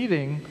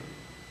preceding,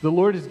 the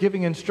Lord is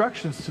giving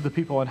instructions to the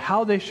people on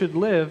how they should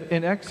live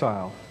in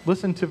exile.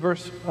 Listen to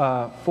verse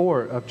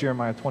 4 of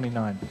Jeremiah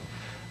 29.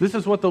 "This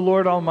is what the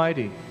Lord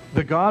Almighty,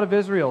 the God of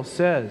Israel,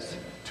 says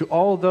to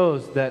all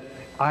those that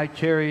I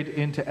carried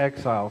into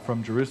exile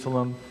from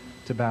Jerusalem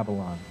to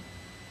Babylon.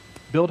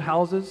 Build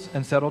houses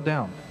and settle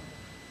down.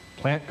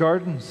 Plant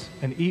gardens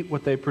and eat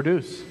what they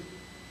produce.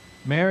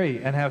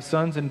 Marry and have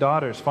sons and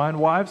daughters. Find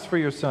wives for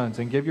your sons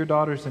and give your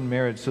daughters in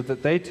marriage so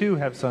that they too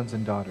have sons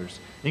and daughters.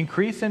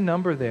 Increase in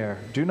number there,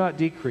 do not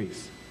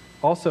decrease.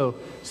 Also,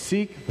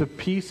 seek the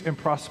peace and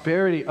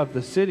prosperity of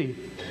the city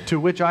to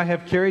which I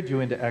have carried you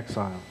into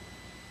exile.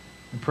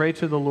 And pray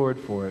to the Lord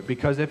for it,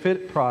 because if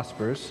it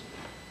prospers,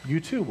 you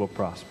too will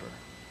prosper."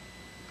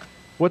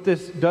 What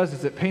this does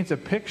is it paints a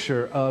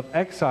picture of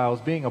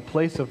exiles being a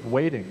place of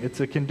waiting.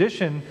 It's a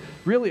condition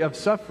really of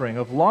suffering,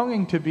 of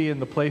longing to be in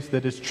the place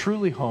that is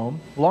truly home,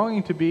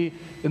 longing to be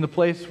in the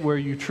place where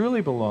you truly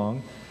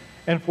belong,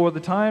 and for the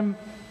time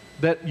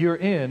that you're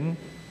in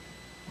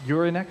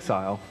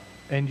exile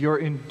and you're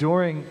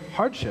enduring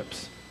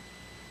hardships.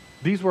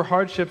 These were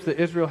hardships that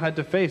Israel had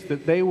to face,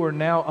 that they were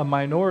now a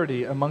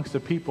minority amongst the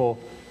people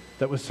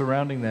that was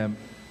surrounding them.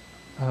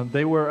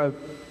 They were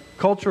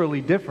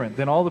culturally different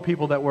than all the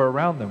people that were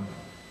around them.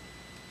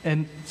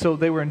 And so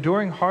they were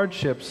enduring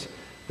hardships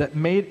that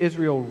made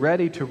Israel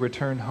ready to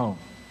return home.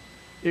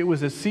 It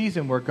was a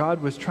season where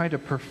God was trying to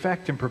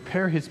perfect and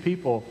prepare his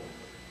people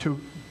to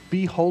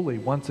be holy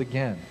once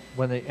again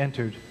when they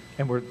entered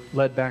and were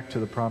led back to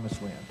the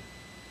promised land.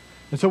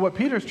 And so what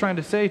Peter's trying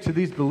to say to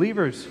these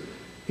believers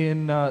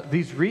in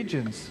these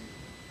regions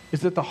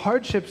is that the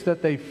hardships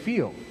that they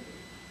feel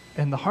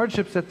and the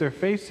hardships that they're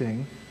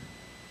facing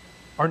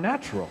are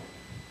natural,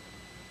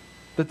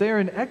 that they are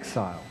in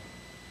exile,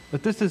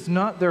 that this is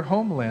not their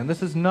homeland,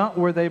 this is not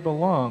where they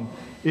belong.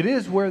 It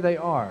is where they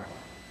are,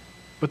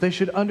 but they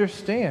should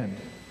understand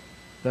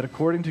that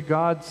according to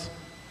God's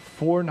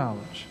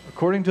foreknowledge,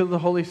 according to the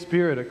Holy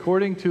Spirit,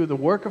 according to the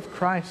work of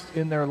Christ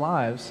in their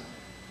lives,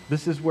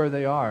 this is where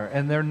they are,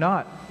 and they're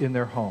not in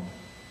their home.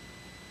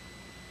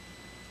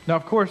 Now,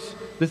 of course,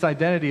 this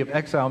identity of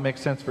exile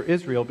makes sense for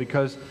Israel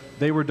because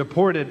they were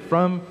deported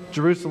from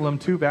Jerusalem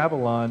to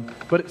Babylon,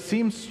 but it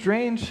seems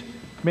strange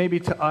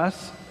maybe to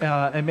us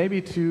and maybe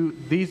to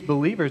these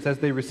believers as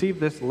they receive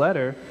this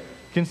letter,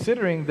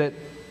 considering that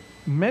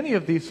many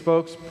of these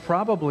folks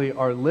probably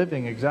are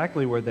living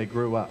exactly where they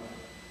grew up.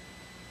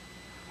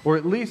 Or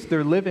at least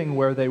they're living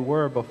where they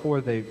were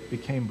before they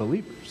became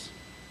believers.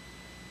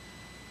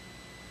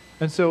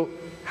 And so,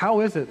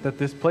 how is it that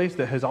this place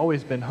that has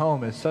always been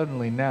home is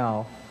suddenly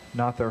now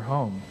not their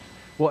home?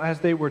 Well, as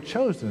they were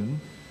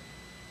chosen,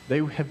 they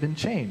have been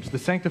changed. The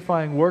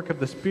sanctifying work of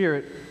the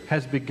Spirit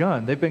has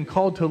begun. They've been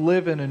called to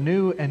live in a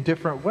new and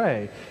different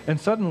way. And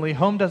suddenly,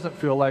 home doesn't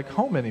feel like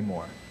home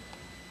anymore.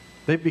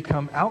 They've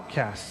become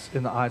outcasts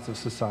in the eyes of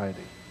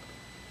society.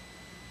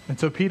 And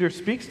so Peter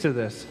speaks to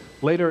this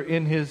later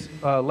in his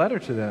letter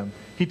to them.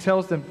 He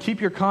tells them,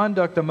 keep your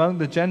conduct among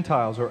the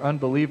Gentiles or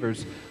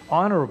unbelievers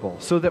honorable,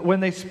 so that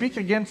when they speak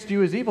against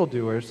you as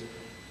evildoers,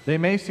 they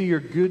may see your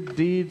good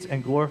deeds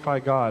and glorify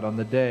God on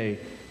the day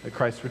that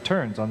Christ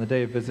returns, on the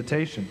day of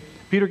visitation.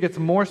 Peter gets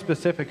more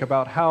specific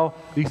about how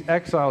these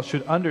exiles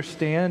should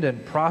understand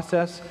and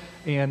process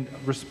and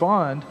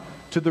respond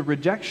to the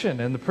rejection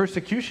and the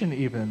persecution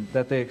even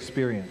that they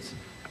experience.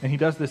 And he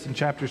does this in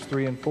chapters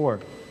 3 and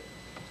 4.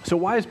 So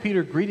why is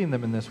Peter greeting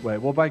them in this way?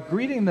 Well, by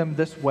greeting them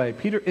this way,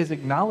 Peter is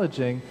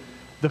acknowledging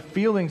the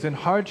feelings and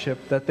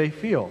hardship that they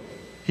feel.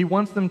 He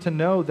wants them to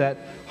know that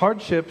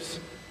hardships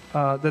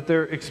that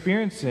they're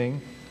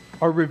experiencing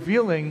are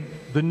revealing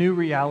the new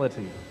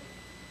reality.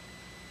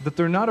 That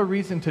they're not a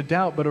reason to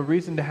doubt, but a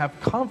reason to have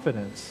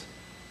confidence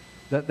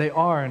that they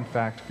are, in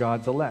fact,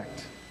 God's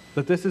elect.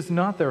 That this is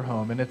not their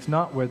home and it's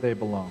not where they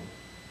belong.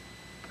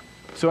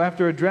 So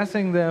after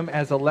addressing them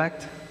as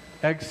elect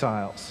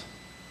exiles,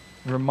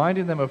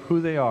 reminding them of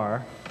who they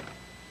are,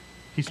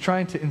 he's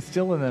trying to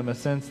instill in them a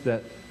sense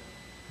that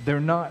they're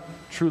not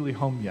truly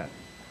home yet.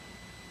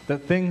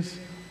 That things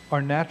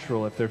are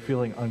natural if they're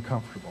feeling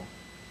uncomfortable.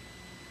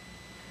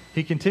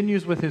 He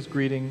continues with his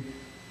greeting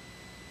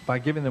by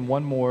giving them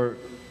one more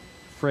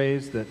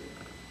phrase that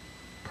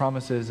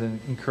promises an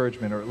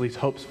encouragement, or at least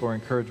hopes for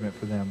encouragement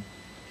for them.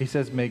 He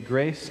says, may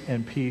grace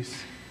and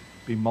peace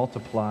be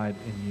multiplied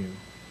in you.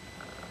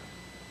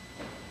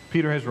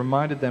 Peter has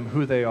reminded them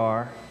who they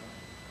are,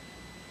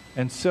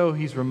 and so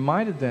he's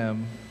reminded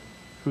them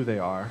who they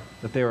are,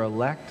 that they are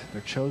elect,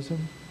 they're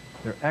chosen,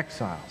 they're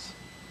exiles.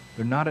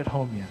 They're not at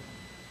home yet.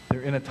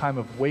 They're in a time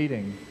of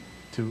waiting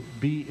to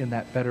be in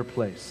that better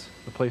place,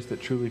 the place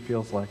that truly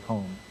feels like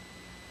home.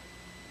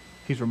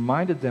 He's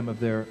reminded them of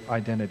their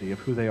identity, of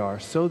who they are,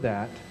 so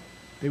that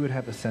they would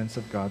have a sense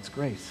of God's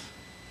grace.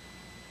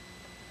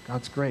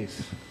 God's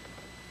grace.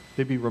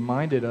 They'd be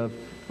reminded of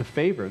the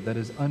favor that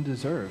is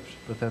undeserved,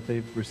 but that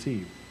they've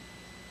received.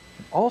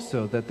 And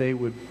also that they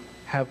would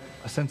have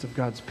a sense of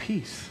God's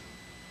peace,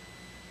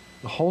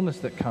 the wholeness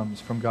that comes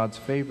from God's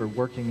favor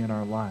working in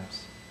our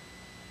lives.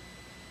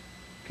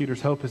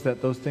 Peter's hope is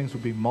that those things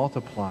would be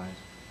multiplied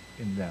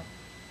in them,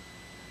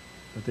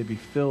 that they'd be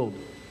filled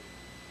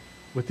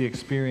with the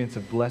experience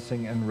of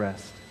blessing and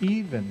rest,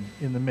 even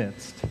in the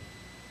midst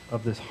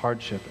of this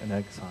hardship and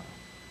exile.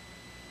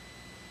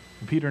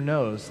 And Peter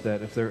knows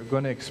that if they're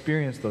going to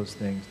experience those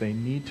things, they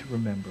need to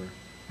remember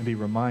and be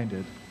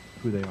reminded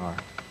who they are.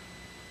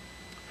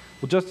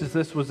 Well, just as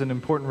this was an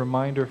important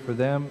reminder for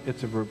them,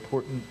 it's an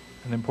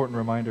important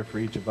reminder for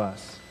each of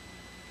us.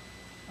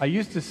 I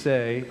used to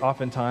say,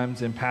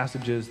 oftentimes in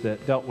passages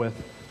that dealt with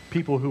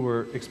people who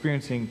were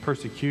experiencing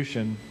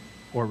persecution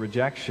or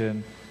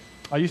rejection,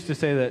 I used to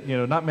say that,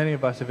 not many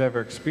of us have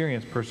ever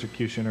experienced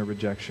persecution or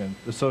rejection,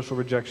 the social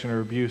rejection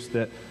or abuse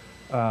that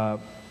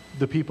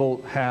the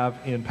people have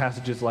in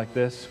passages like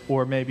this,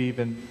 or maybe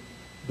even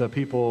the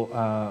people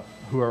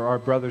who are our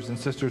brothers and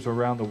sisters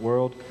around the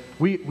world.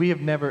 We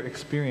have never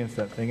experienced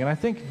that thing. And I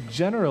think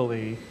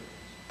generally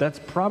that's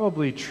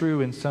probably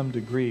true in some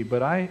degree,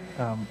 but I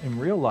am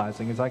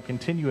realizing as I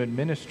continue in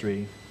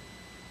ministry,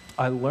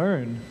 I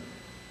learn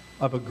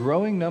of a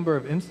growing number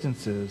of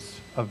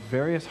instances of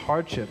various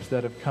hardships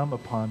that have come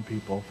upon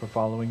people for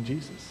following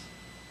Jesus.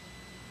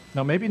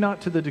 Now, maybe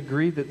not to the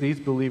degree that these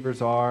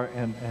believers are,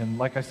 and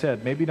like I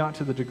said, maybe not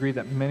to the degree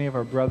that many of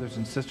our brothers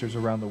and sisters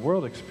around the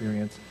world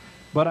experience,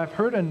 but I've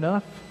heard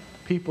enough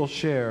people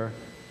share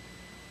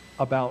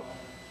about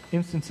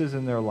instances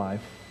in their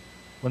life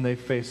when they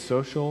face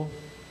social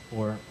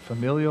or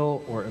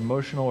familial or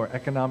emotional or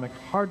economic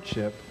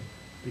hardship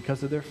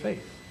because of their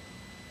faith.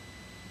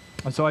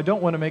 And so I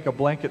don't want to make a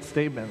blanket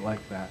statement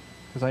like that,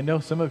 because I know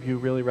some of you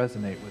really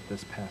resonate with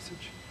this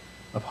passage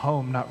of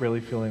home not really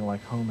feeling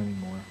like home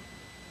anymore.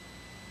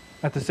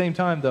 At the same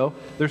time, though,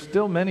 there's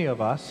still many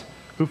of us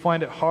who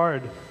find it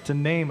hard to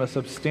name a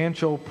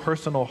substantial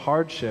personal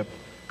hardship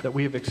that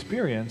we have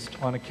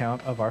experienced on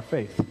account of our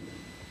faith.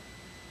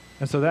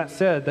 And so that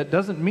said, that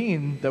doesn't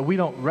mean that we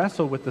don't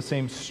wrestle with the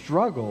same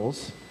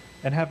struggles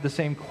and have the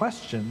same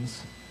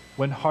questions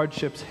when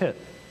hardships hit.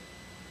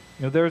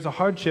 You know, there is a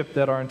hardship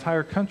that our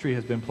entire country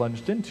has been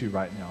plunged into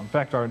right now. In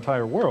fact, our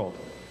entire world.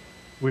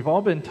 We've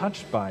all been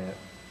touched by it.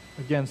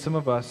 Again, some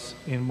of us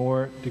in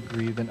more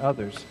degree than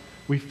others.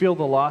 We feel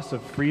the loss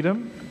of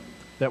freedom,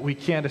 that we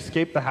can't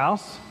escape the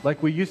house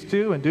like we used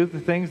to and do the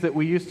things that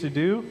we used to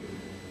do,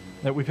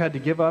 that we've had to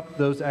give up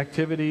those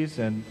activities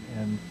and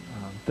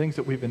things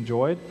that we've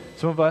enjoyed.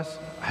 Some of us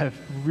have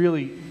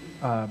really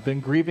been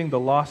grieving the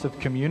loss of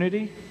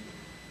community.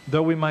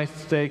 Though we might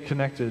stay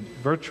connected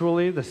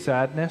virtually, the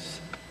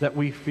sadness that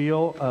we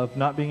feel of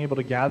not being able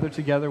to gather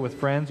together with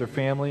friends or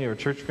family or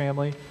church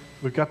family.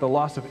 We've got the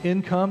loss of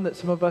income that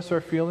some of us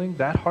are feeling,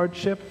 that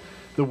hardship,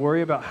 the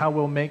worry about how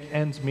we'll make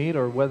ends meet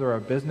or whether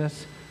our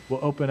business will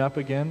open up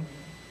again.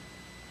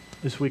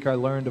 This week I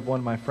learned of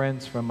one of my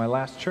friends from my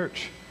last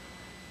church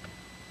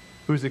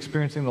who's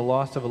experiencing the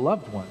loss of a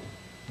loved one.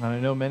 And I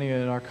know many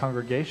in our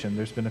congregation,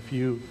 there's been a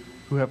few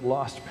who have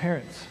lost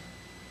parents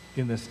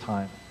in this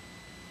time.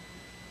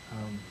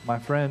 My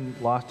friend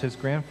lost his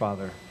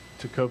grandfather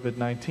to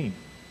COVID-19,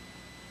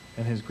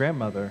 and his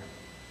grandmother,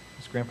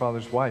 his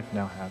grandfather's wife,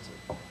 now has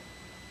it.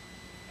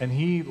 And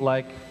he,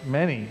 like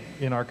many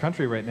in our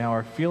country right now,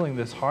 are feeling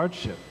this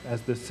hardship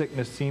as this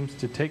sickness seems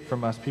to take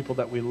from us people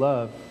that we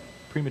love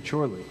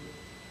prematurely.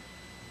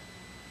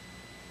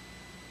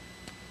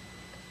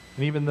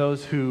 And even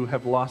those who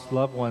have lost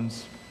loved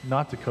ones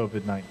not to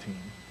COVID-19,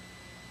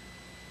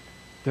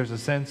 there's a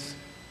sense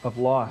of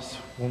loss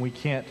when we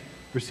can't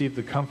receive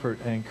the comfort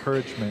and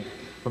encouragement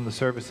from the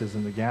services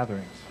and the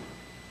gatherings.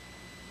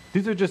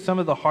 These are just some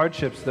of the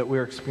hardships that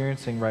we're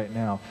experiencing right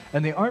now.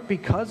 And they aren't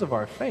because of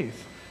our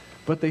faith,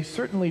 but they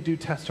certainly do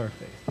test our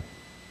faith.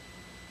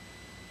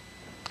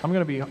 I'm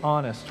going to be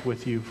honest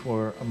with you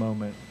for a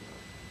moment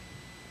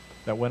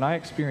that when I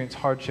experience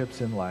hardships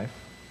in life,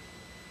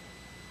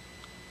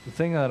 the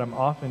thing that I'm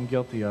often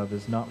guilty of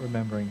is not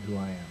remembering who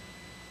I am.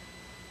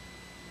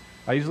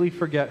 I usually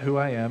forget who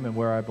I am and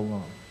where I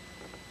belong.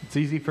 It's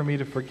easy for me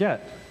to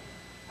forget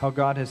how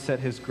God has set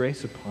his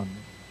grace upon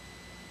me,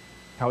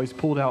 how he's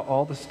pulled out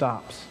all the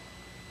stops,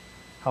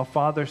 how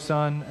Father,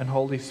 Son, and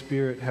Holy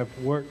Spirit have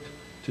worked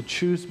to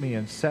choose me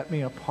and set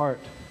me apart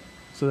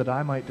so that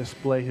I might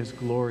display his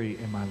glory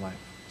in my life,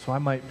 so I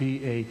might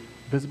be a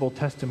visible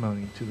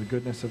testimony to the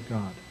goodness of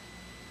God.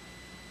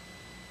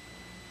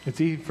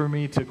 It's easy for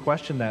me to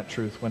question that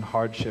truth when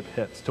hardship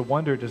hits, to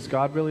wonder, does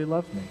God really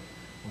love me?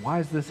 Why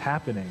is this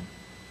happening?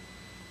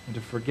 And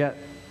to forget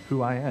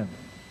who I am.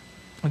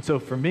 And so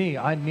for me,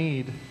 I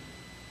need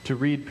to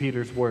read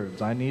Peter's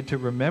words. I need to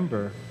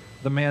remember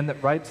the man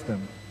that writes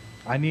them.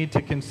 I need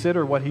to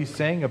consider what he's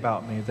saying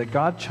about me, that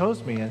God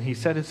chose me and he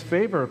set his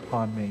favor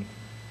upon me,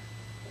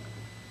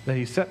 that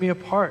he set me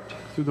apart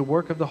through the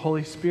work of the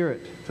Holy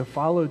Spirit to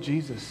follow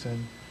Jesus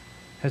and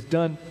has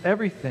done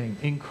everything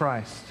in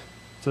Christ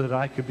so that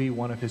I could be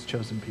one of his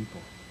chosen people.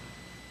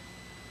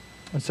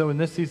 And so in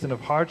this season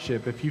of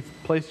hardship, if you've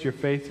placed your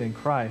faith in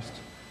Christ,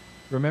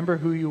 remember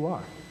who you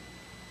are.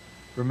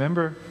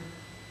 Remember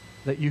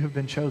that you have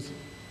been chosen.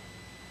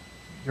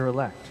 You're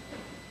elect.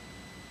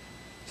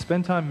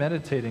 Spend time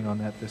meditating on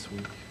that this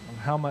week, on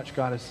how much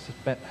God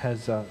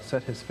has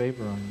set his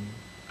favor on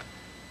you.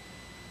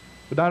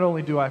 But not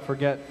only do I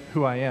forget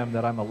who I am,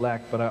 that I'm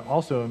elect, but I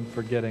also am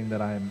forgetting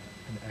that I am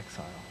in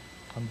exile.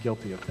 I'm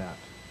guilty of that.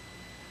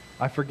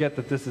 I forget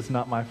that this is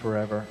not my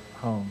forever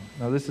home.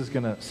 Now, this is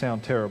going to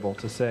sound terrible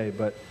to say,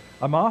 but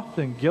I'm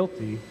often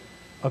guilty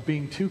of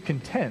being too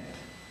content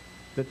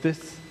that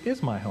this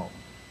is my home.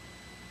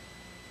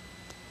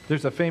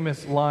 There's a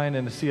famous line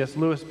in a C.S.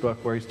 Lewis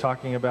book where he's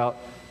talking about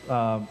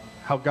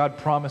how God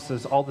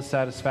promises all the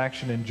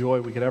satisfaction and joy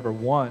we could ever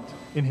want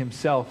in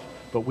himself,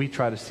 but we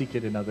try to seek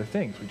it in other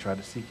things. We try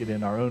to seek it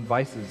in our own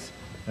vices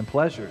and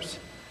pleasures.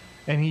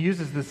 And he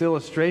uses this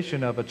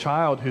illustration of a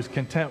child who's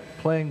content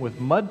playing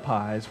with mud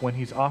pies when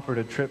he's offered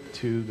a trip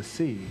to the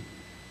sea.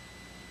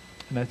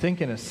 And I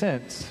think in a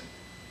sense,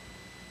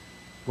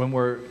 when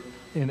we're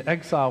in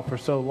exile for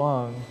so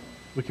long,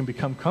 we can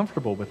become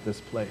comfortable with this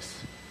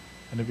place.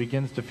 And it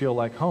begins to feel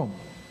like home.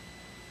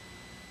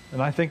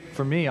 And I think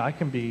for me, I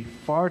can be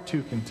far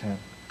too content,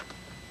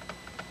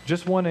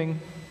 just wanting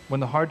when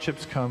the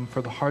hardships come,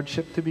 for the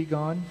hardship to be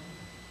gone.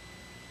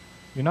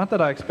 Not that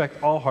I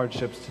expect all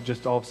hardships to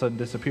just all of a sudden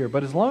disappear,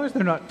 but as long as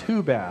they're not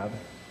too bad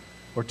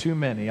or too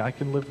many, I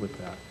can live with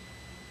that.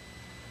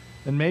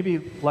 And maybe,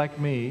 like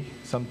me,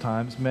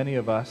 sometimes, many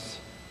of us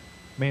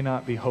may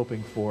not be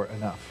hoping for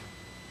enough.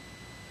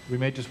 We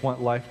may just want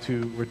life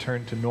to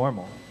return to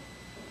normal.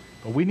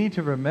 But we need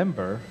to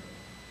remember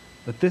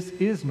that this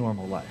is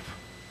normal life.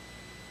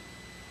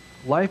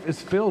 Life is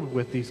filled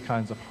with these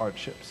kinds of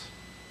hardships.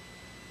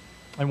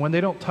 And when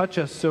they don't touch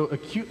us so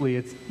acutely,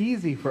 it's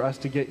easy for us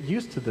to get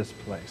used to this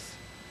place.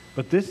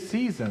 But this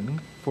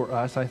season, for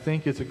us, I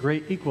think, is a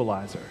great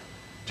equalizer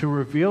to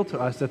reveal to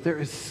us that there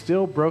is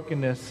still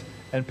brokenness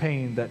and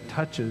pain that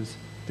touches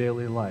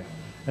daily life.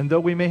 And though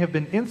we may have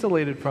been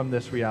insulated from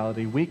this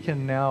reality, we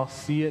can now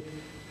see it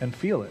and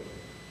feel it.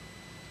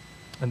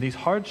 And these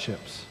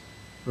hardships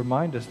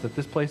remind us that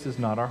this place is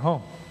not our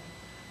home,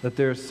 that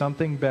there is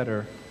something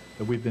better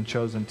that we've been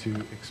chosen to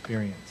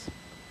experience.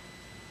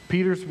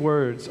 Peter's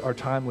words are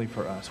timely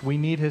for us. We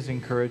need his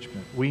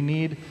encouragement. We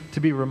need to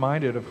be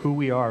reminded of who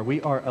we are.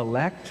 We are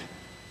elect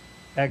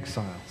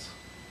exiles.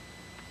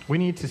 We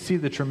need to see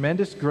the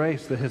tremendous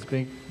grace that has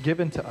been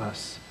given to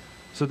us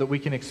so that we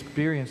can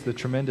experience the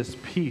tremendous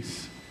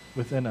peace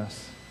within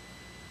us,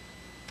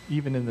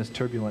 even in this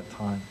turbulent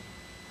time.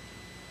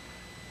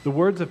 The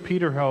words of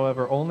Peter,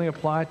 however, only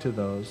apply to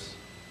those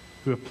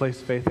who have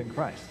placed faith in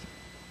Christ.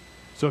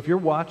 So if you're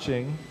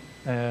watching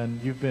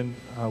and you've been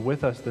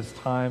with us this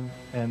time,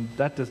 and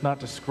that does not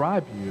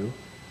describe you,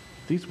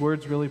 these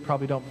words really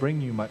probably don't bring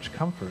you much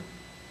comfort.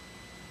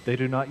 They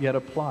do not yet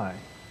apply,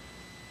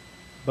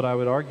 but I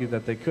would argue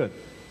that they could.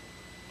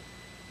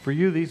 For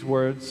you, these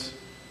words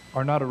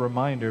are not a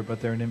reminder,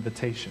 but they're an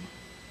invitation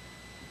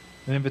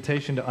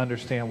to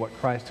understand what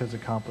Christ has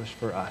accomplished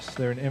for us.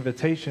 They're an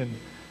invitation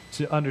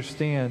to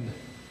understand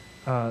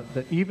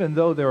that even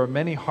though there are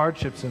many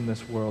hardships in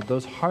this world,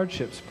 those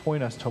hardships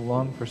point us to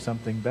long for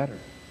something better.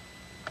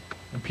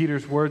 And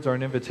Peter's words are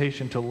an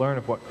invitation to learn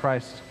of what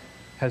Christ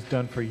has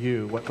done for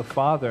you, what the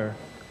Father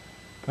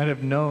might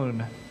have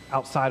known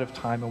outside of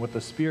time, and what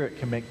the Spirit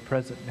can make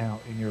present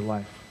now in your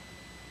life.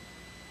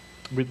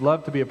 We'd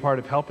love to be a part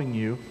of helping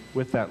you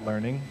with that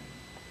learning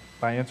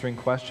by answering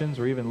questions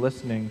or even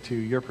listening to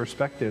your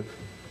perspective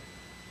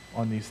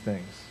on these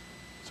things.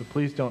 So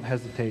please don't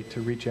hesitate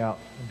to reach out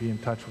and be in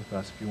touch with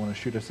us if you want to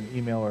shoot us an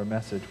email or a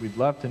message. We'd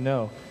love to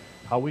know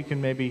how we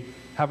can maybe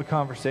have a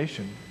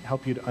conversation,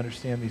 help you to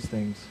understand these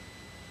things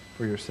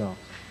for yourself.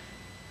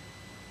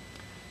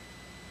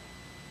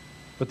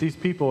 But these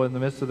people, in the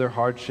midst of their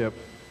hardship,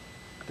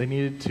 they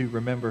needed to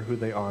remember who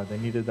they are. They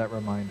needed that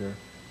reminder.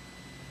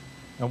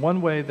 And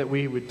one way that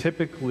we would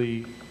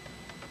typically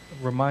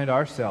remind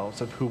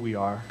ourselves of who we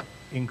are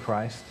in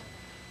Christ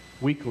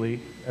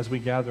weekly as we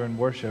gather in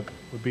worship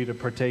would be to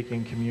partake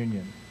in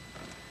communion.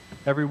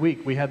 Every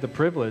week we had the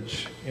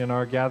privilege in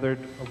our gathered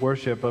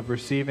worship of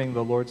receiving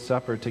the Lord's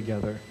Supper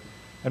together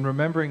and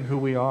remembering who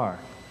we are,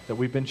 that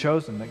we've been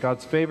chosen, that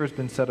God's favor has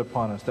been set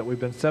upon us, that we've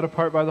been set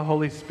apart by the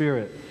Holy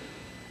Spirit,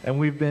 and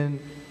we've been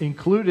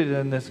included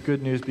in this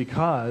good news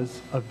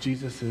because of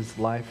Jesus'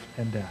 life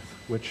and death,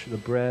 which the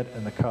bread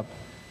and the cup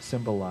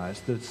symbolize.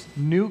 This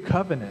new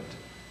covenant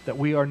that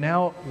we are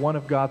now one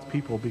of God's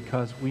people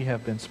because we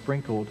have been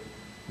sprinkled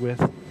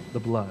with the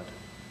blood.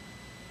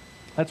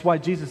 That's why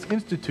Jesus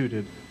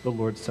instituted the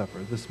Lord's Supper,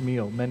 this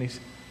meal, many,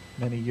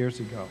 many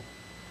years ago.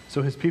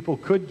 So his people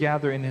could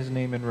gather in his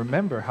name and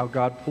remember how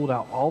God pulled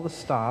out all the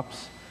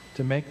stops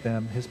to make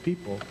them his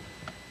people.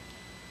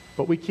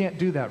 But we can't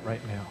do that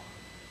right now.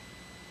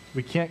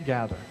 We can't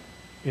gather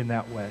in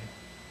that way.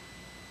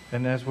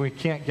 And as we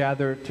can't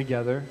gather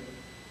together,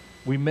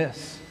 we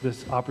miss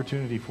this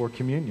opportunity for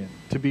communion,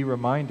 to be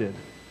reminded.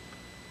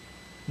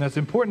 Now, it's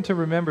important to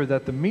remember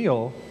that the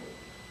meal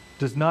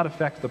does not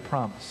affect the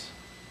promise,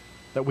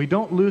 that we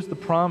don't lose the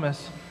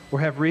promise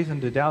or have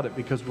reason to doubt it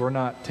because we're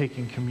not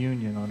taking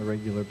communion on a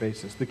regular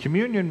basis. The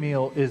communion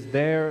meal is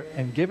there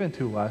and given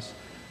to us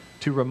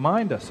to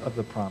remind us of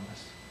the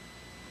promise.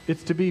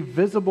 It's to be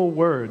visible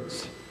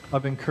words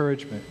of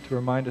encouragement, to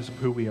remind us of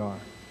who we are.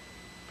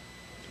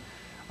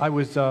 I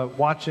was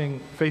watching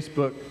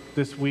Facebook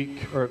this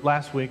week, or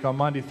last week, on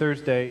Maundy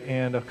Thursday,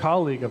 and a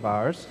colleague of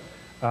ours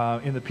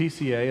in the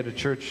PCA at a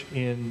church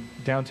in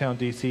downtown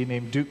D.C.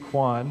 named Duke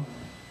Kwan,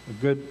 a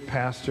good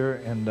pastor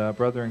and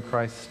brother in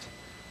Christ,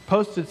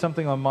 posted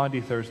something on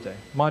Maundy Thursday.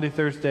 Maundy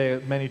Thursday,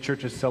 many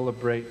churches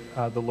celebrate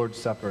the Lord's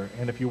Supper,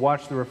 and if you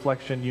watch the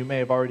reflection, you may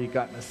have already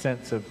gotten a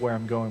sense of where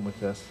I'm going with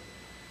this.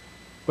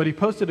 But he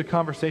posted a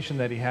conversation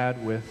that he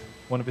had with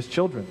one of his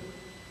children,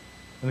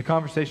 and the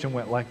conversation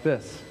went like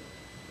this.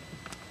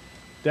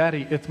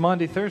 Daddy, it's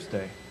Maundy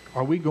Thursday.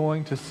 Are we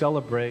going to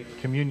celebrate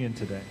communion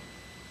today?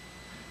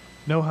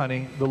 No,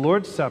 honey, the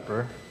Lord's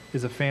Supper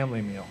is a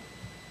family meal.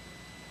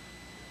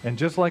 And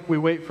just like we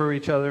wait for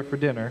each other for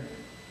dinner,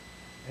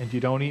 and you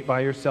don't eat by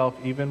yourself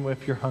even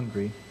if you're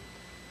hungry,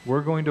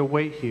 we're going to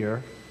wait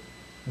here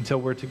until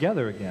we're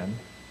together again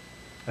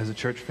as a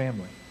church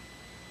family.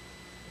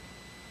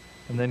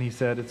 And then he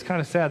said, it's kind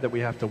of sad that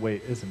we have to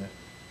wait, isn't it?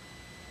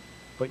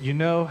 But you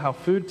know how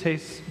food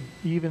tastes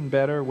even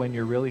better when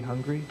you're really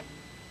hungry?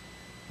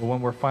 Well,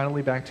 when we're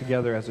finally back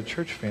together as a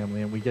church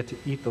family and we get to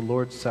eat the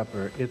Lord's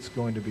Supper, it's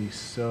going to be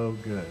so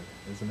good,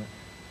 isn't it?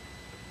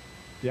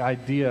 The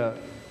idea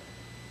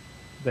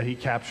that he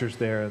captures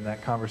there in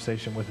that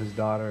conversation with his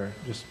daughter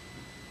just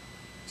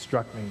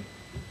struck me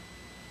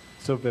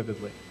so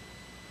vividly.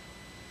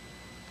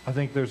 I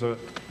think there's a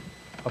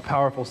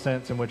powerful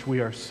sense in which we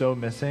are so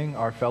missing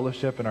our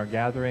fellowship and our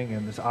gathering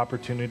and this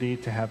opportunity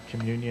to have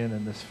communion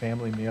and this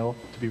family meal,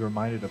 to be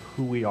reminded of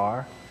who we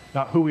are.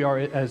 Not who we are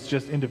as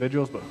just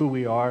individuals, but who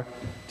we are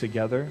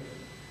together.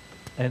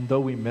 And though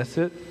we miss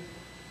it,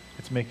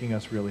 it's making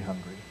us really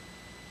hungry.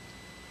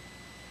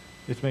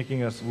 It's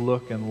making us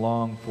look and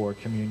long for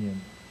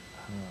communion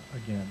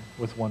again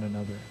with one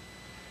another.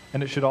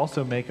 And it should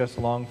also make us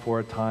long for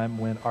a time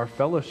when our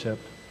fellowship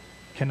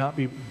cannot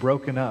be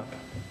broken up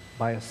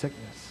by a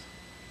sickness,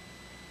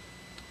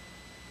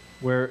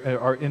 where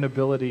our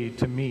inability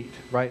to meet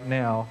right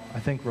now, I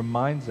think,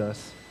 reminds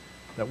us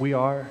that we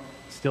are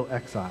still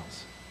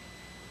exiles,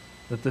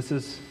 that this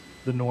is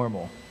the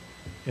normal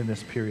in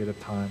this period of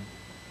time.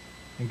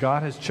 And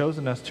God has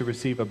chosen us to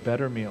receive a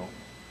better meal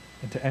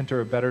and to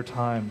enter a better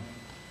time.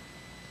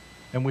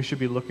 And we should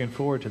be looking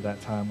forward to that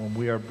time when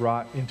we are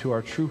brought into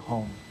our true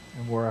home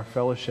and where our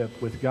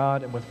fellowship with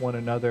God and with one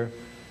another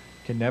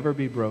can never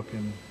be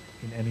broken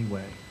in any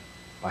way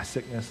by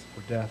sickness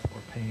or death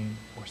or pain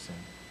or sin.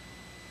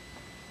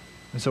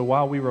 And so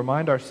while we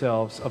remind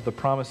ourselves of the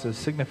promises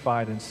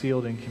signified and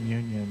sealed in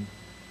communion,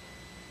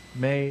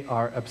 may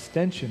our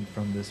abstention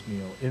from this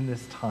meal in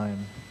this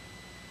time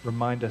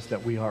remind us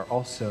that we are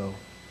also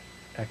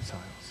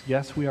exiles.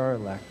 Yes, we are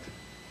elect,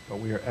 but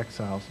we are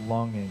exiles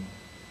longing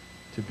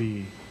to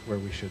be where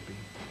we should be.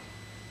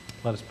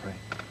 Let us pray.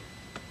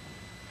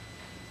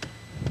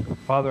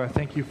 Father, I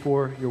thank you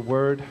for your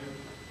word.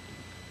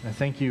 And I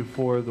thank you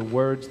for the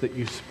words that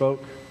you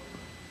spoke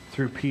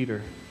through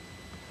Peter,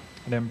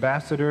 an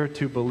ambassador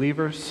to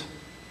believers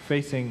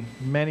facing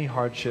many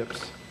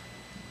hardships,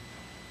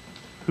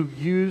 who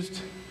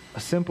used a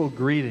simple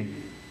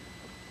greeting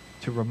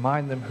to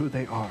remind them who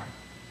they are,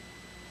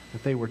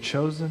 that they were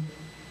chosen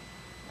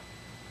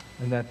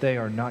and that they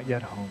are not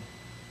yet home.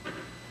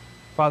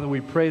 Father, we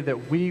pray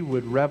that we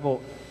would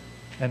revel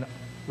and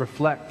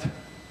reflect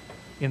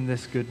in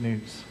this good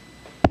news,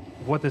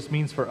 what this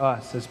means for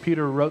us. As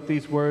Peter wrote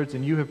these words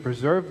and you have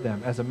preserved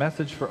them as a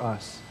message for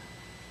us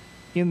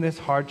in this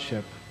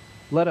hardship,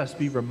 let us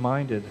be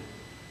reminded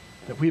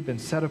that we've been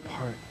set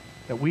apart,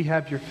 that we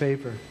have your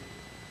favor,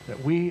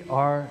 that we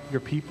are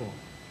your people.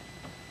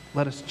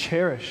 Let us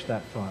cherish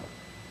that thought.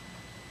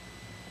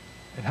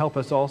 And help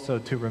us also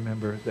to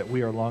remember that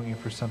we are longing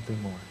for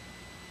something more,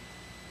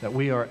 that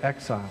we are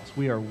exiles.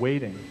 We are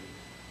waiting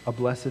a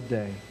blessed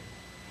day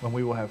when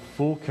we will have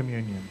full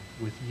communion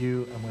with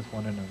you and with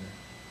one another.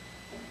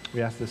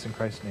 We ask this in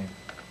Christ's name.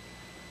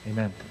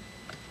 Amen.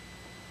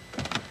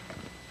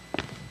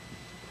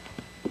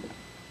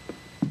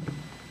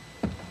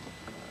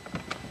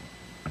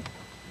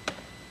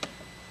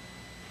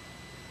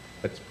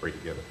 Let's pray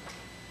together.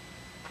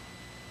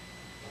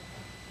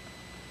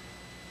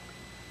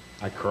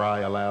 I cry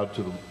aloud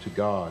to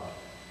God,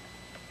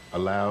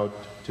 aloud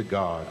to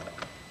God,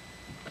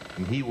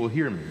 and he will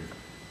hear me.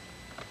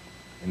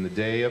 In the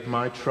day of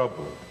my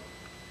trouble,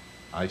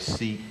 I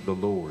seek the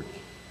Lord.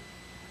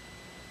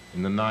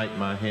 In the night,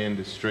 my hand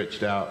is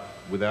stretched out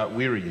without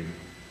wearying.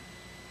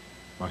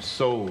 My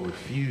soul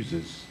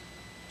refuses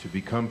to be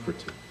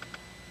comforted.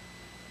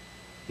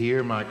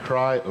 Hear my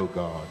cry, O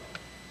God.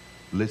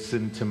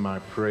 Listen to my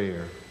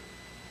prayer.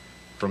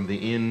 From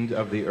the end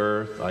of the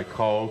earth, I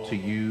call to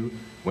you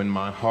when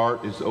my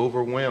heart is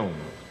overwhelmed.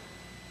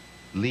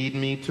 Lead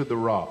me to the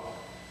rock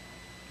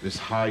that is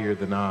higher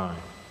than I.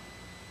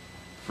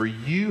 For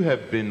you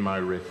have been my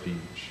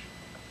refuge,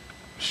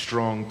 a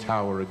strong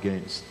tower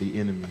against the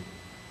enemy.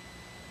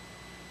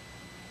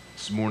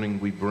 This morning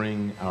we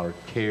bring our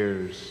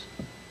cares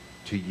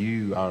to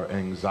you, our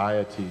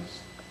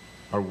anxieties,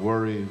 our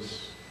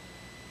worries.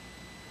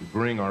 We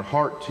bring our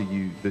heart to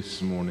you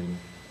this morning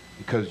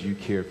because you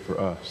care for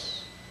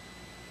us.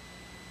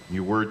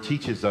 Your word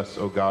teaches us,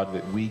 O God,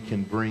 that we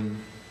can bring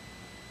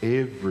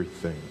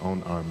everything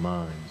on our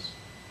minds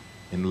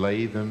and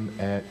lay them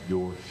at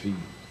your feet.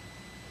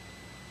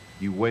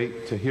 You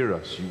wait to hear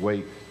us. You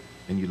wait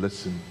and you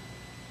listen.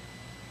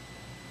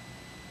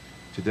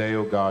 Today,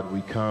 O God,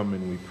 we come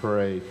and we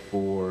pray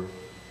for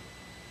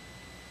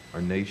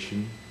our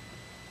nation,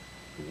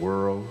 the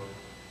world,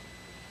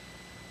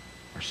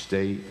 our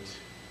state,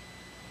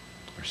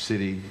 our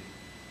city,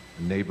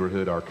 our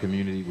neighborhood, our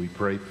community. We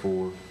pray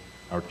for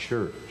our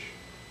church.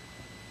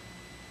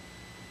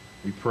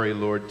 We pray,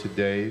 Lord,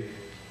 today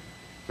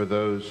for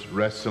those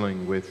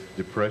wrestling with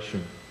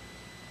depression,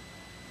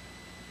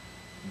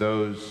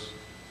 those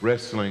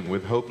wrestling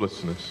with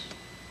hopelessness,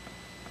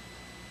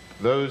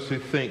 those who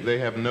think they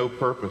have no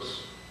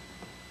purpose.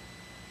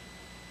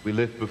 We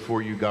lift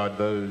before you, God,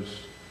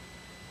 those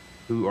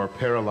who are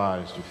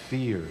paralyzed with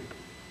fear.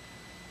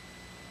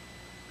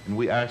 And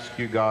we ask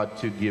you, God,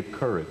 to give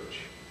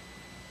courage.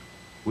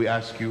 We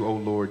ask you, O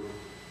Lord,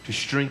 to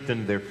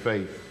strengthen their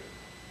faith.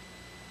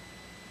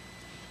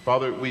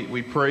 Father,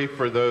 we pray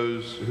for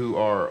those who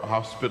are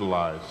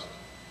hospitalized,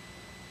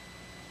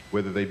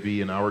 whether they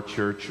be in our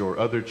church or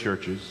other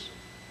churches,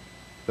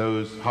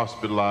 those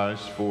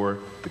hospitalized for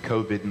the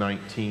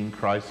COVID-19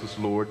 crisis,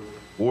 Lord,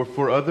 or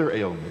for other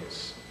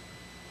ailments,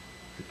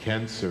 for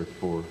cancer,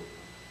 for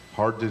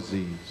heart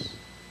disease,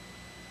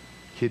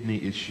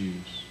 kidney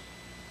issues.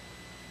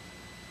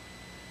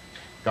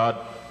 God,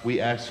 we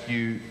ask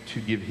you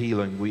to give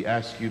healing. We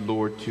ask you,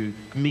 Lord, to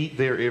meet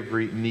their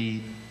every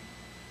need.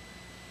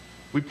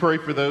 We pray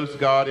for those,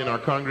 God, in our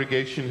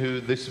congregation who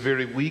this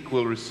very week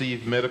will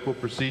receive medical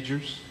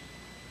procedures.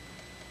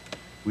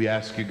 We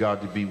ask you,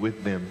 God, to be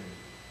with them,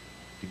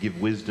 to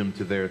give wisdom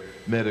to their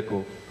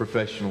medical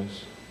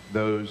professionals,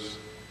 those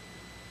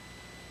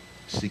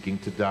seeking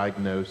to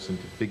diagnose and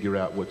to figure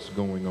out what's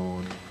going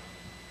on.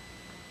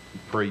 We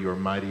pray your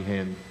mighty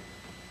hand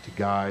to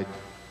guide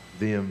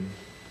them.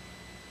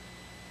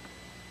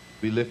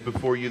 We lift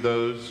before you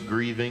those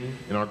grieving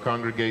in our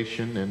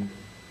congregation, and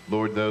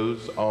Lord,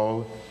 those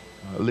all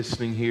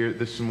listening here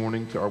this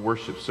morning to our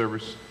worship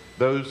service,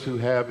 those who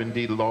have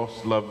indeed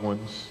lost loved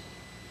ones,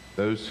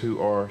 those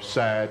who are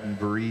sad and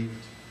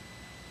bereaved.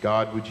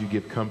 God, would you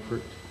give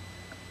comfort?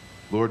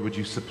 Lord, would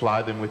you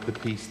supply them with the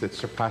peace that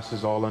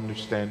surpasses all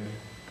understanding?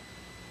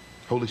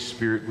 Holy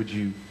Spirit, would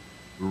you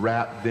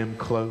wrap them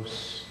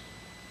close?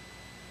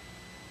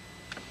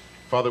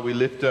 Father, we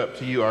lift up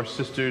to you our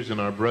sisters and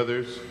our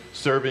brothers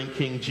serving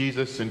King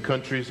Jesus in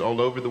countries all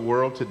over the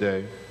world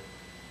today.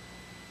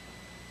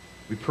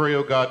 We pray,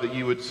 oh God, that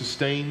you would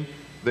sustain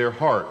their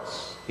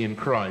hearts in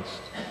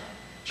Christ.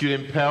 That you'd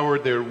empower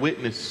their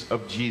witness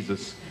of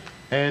Jesus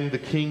and the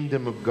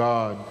kingdom of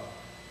God.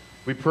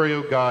 We pray,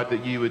 oh God,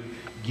 that you would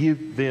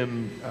give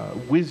them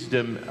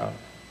wisdom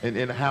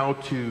in how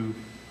to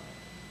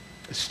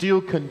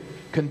still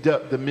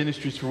conduct the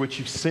ministries for which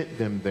you've sent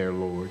them there,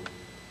 Lord.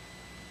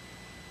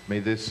 May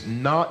this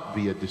not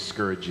be a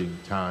discouraging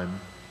time,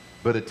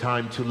 but a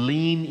time to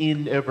lean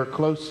in ever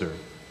closer.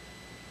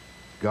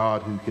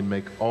 God, who can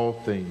make all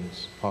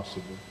things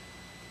possible.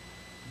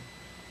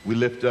 We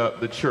lift up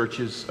the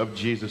churches of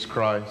Jesus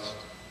Christ.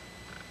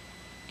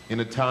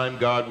 In a time,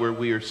 God, where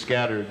we are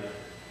scattered,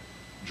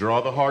 draw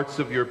the hearts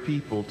of your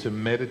people to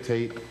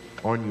meditate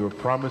on your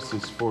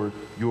promises, for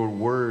your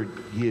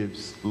word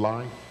gives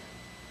life.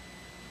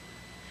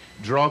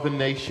 Draw the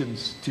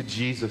nations to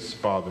Jesus,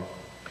 Father.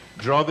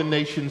 Draw the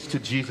nations to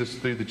Jesus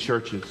through the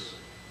churches.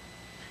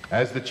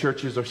 As the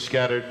churches are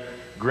scattered,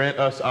 grant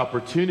us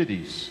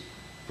opportunities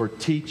for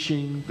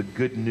teaching the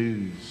good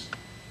news,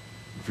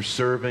 for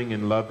serving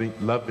and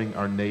loving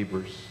our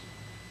neighbors.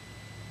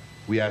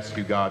 We ask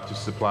you, God, to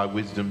supply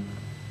wisdom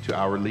to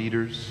our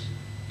leaders,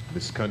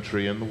 this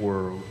country and the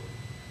world.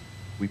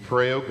 We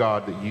pray, oh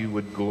God, that you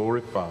would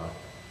glorify,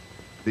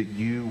 that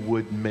you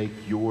would make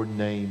your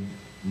name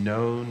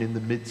known in the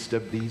midst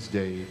of these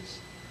days.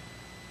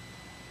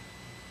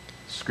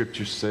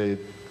 Scriptures say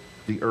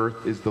the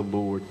earth is the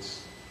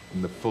Lord's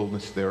and the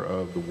fullness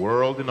thereof, the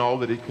world and all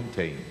that it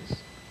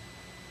contains.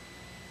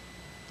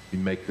 We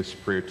make this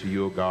prayer to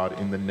you, O God,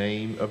 in the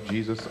name of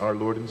Jesus, our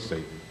Lord and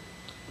Savior.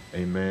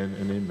 Amen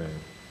and amen.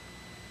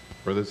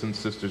 Brothers and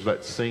sisters,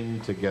 let's sing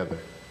together,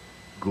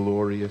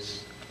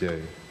 Glorious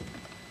Day.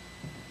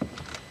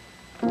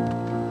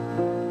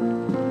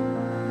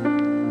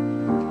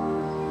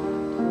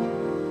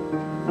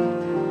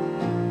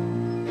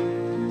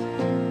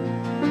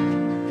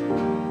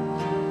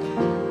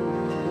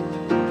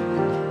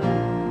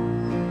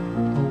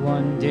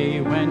 One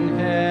day when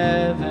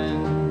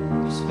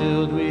heaven was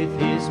filled with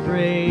his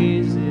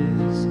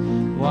praises,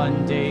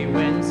 one day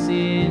when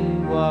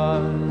sin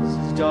was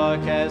as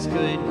dark as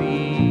could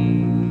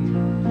be,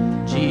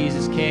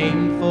 Jesus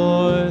came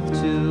forth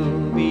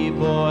to be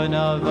born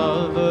of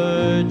a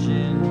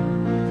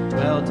virgin,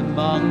 dwelt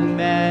among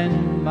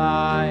men,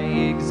 my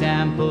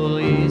example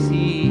is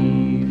he.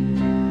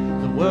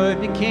 The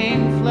Word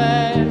became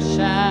flesh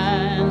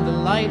and the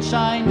light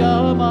shined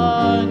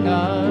among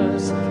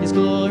us, his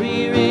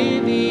glory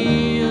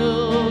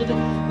revealed.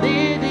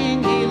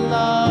 Living he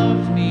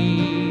loved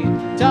me,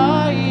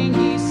 dying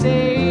he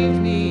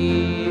saved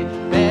me,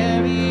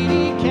 buried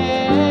he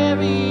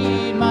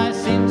carried my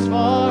sins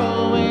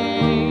far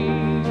away,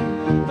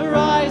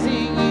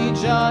 rising he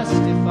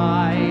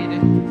justified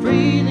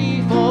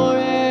freely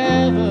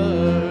forever.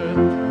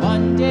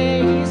 One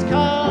day he's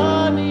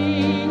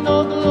coming,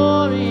 oh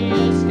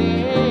glorious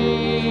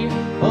day,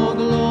 oh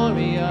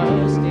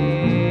glorious day.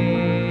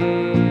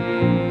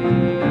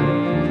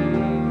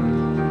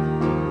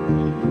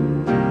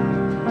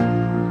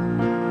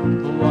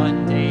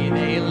 One day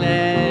they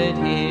led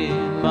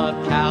him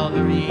up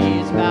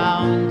Calvary's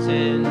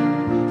mountain.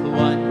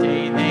 One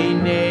day they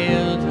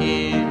nailed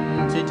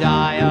him to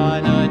die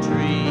on a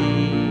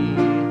tree.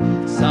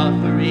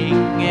 Suffering,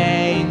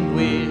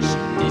 anguish,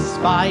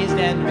 despised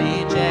and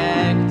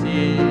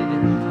rejected,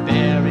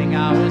 bearing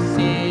our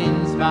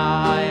sins,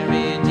 my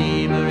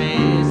Redeemer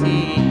is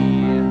he.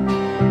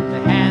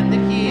 The hand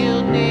that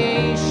healed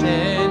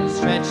nations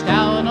stretched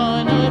out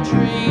on a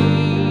tree.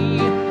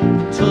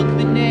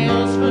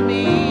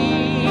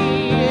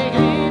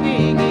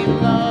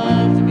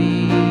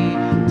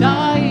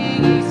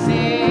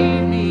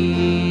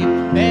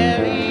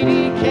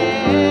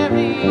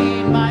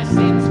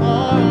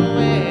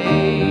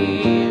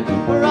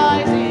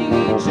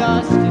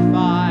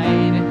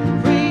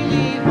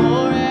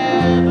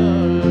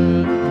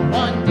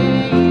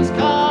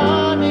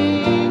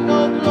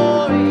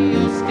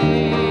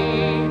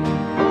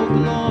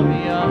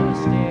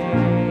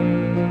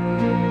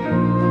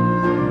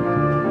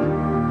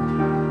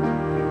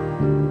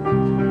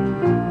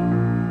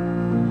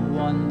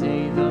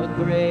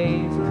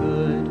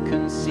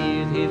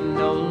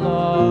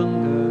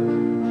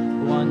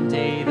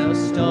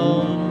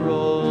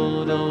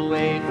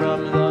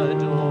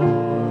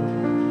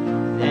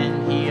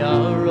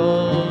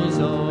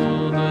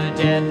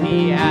 death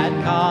he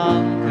had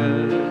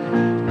conquered.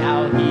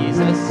 Now he's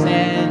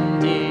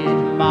ascended,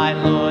 my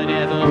Lord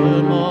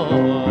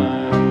evermore.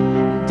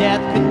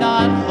 Death could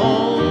not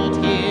hold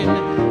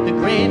him, the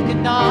grave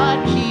could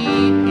not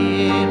keep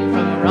him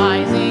from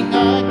rising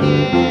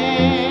again.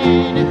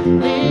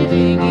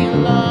 Living he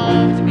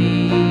loved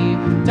me,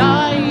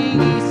 dying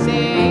he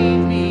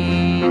saved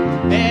me,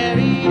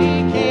 buried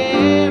he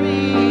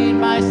carried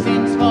my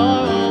sins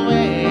far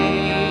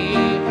away,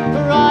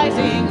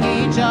 rising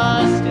he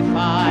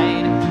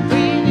justified,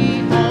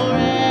 freely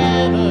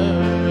forever.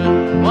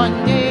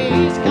 One day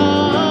he's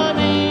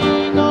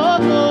coming, oh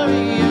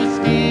glorious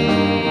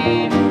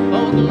day,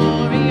 oh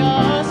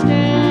glorious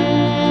day,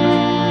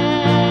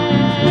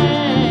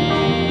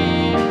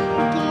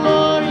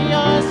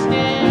 glorious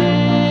day.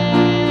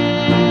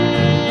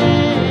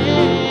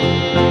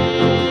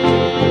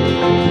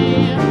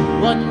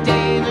 One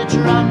day the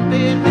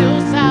trumpet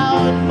will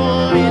sound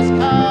for his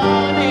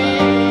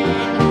coming.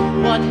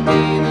 One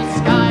day the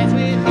skies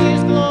with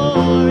his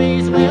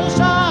glories will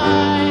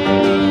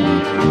shine.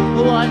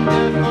 A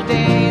wonderful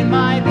day,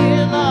 my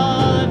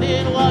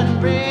beloved one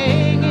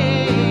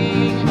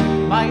bringing.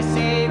 My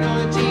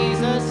Savior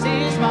Jesus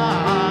is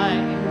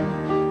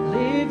mine.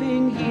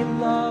 Living he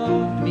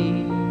loved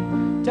me,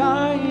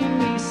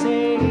 dying he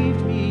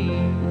saved me,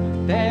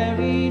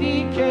 buried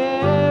he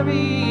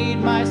carried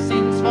my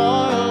sins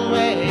far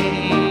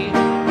away,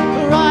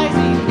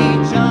 rising he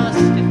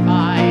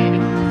justified,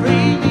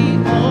 freely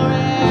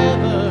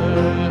forever.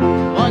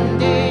 One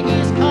day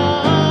he's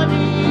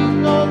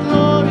coming, oh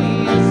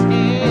glorious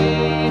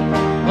day,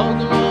 oh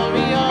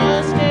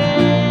glorious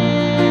day,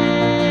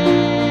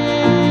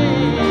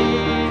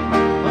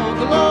 oh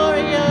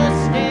glorious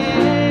day,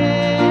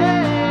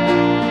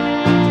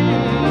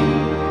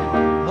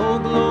 oh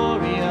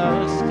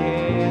glorious day.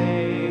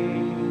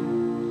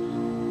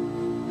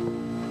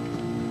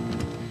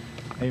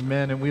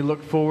 Amen. And we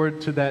look forward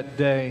to that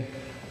day.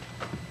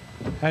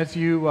 As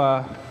you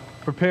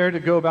prepare to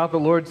go about the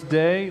Lord's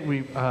Day,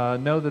 we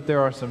know that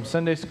there are some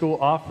Sunday school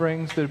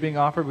offerings that are being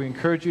offered. We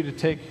encourage you to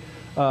take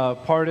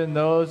part in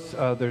those.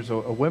 There's a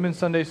women's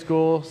Sunday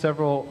school,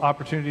 several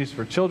opportunities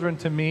for children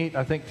to meet.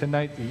 I think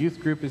tonight the youth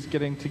group is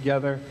getting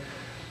together.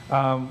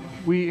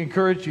 We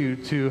encourage you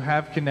to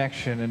have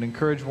connection and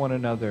encourage one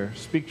another,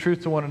 speak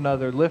truth to one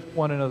another, lift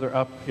one another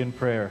up in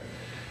prayer.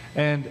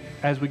 And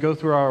as we go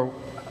throughout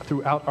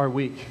our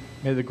week,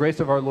 may the grace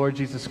of our Lord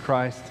Jesus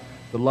Christ,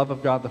 the love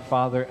of God the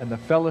Father, and the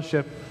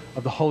fellowship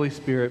of the Holy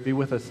Spirit be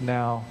with us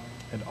now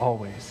and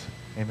always.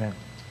 Amen.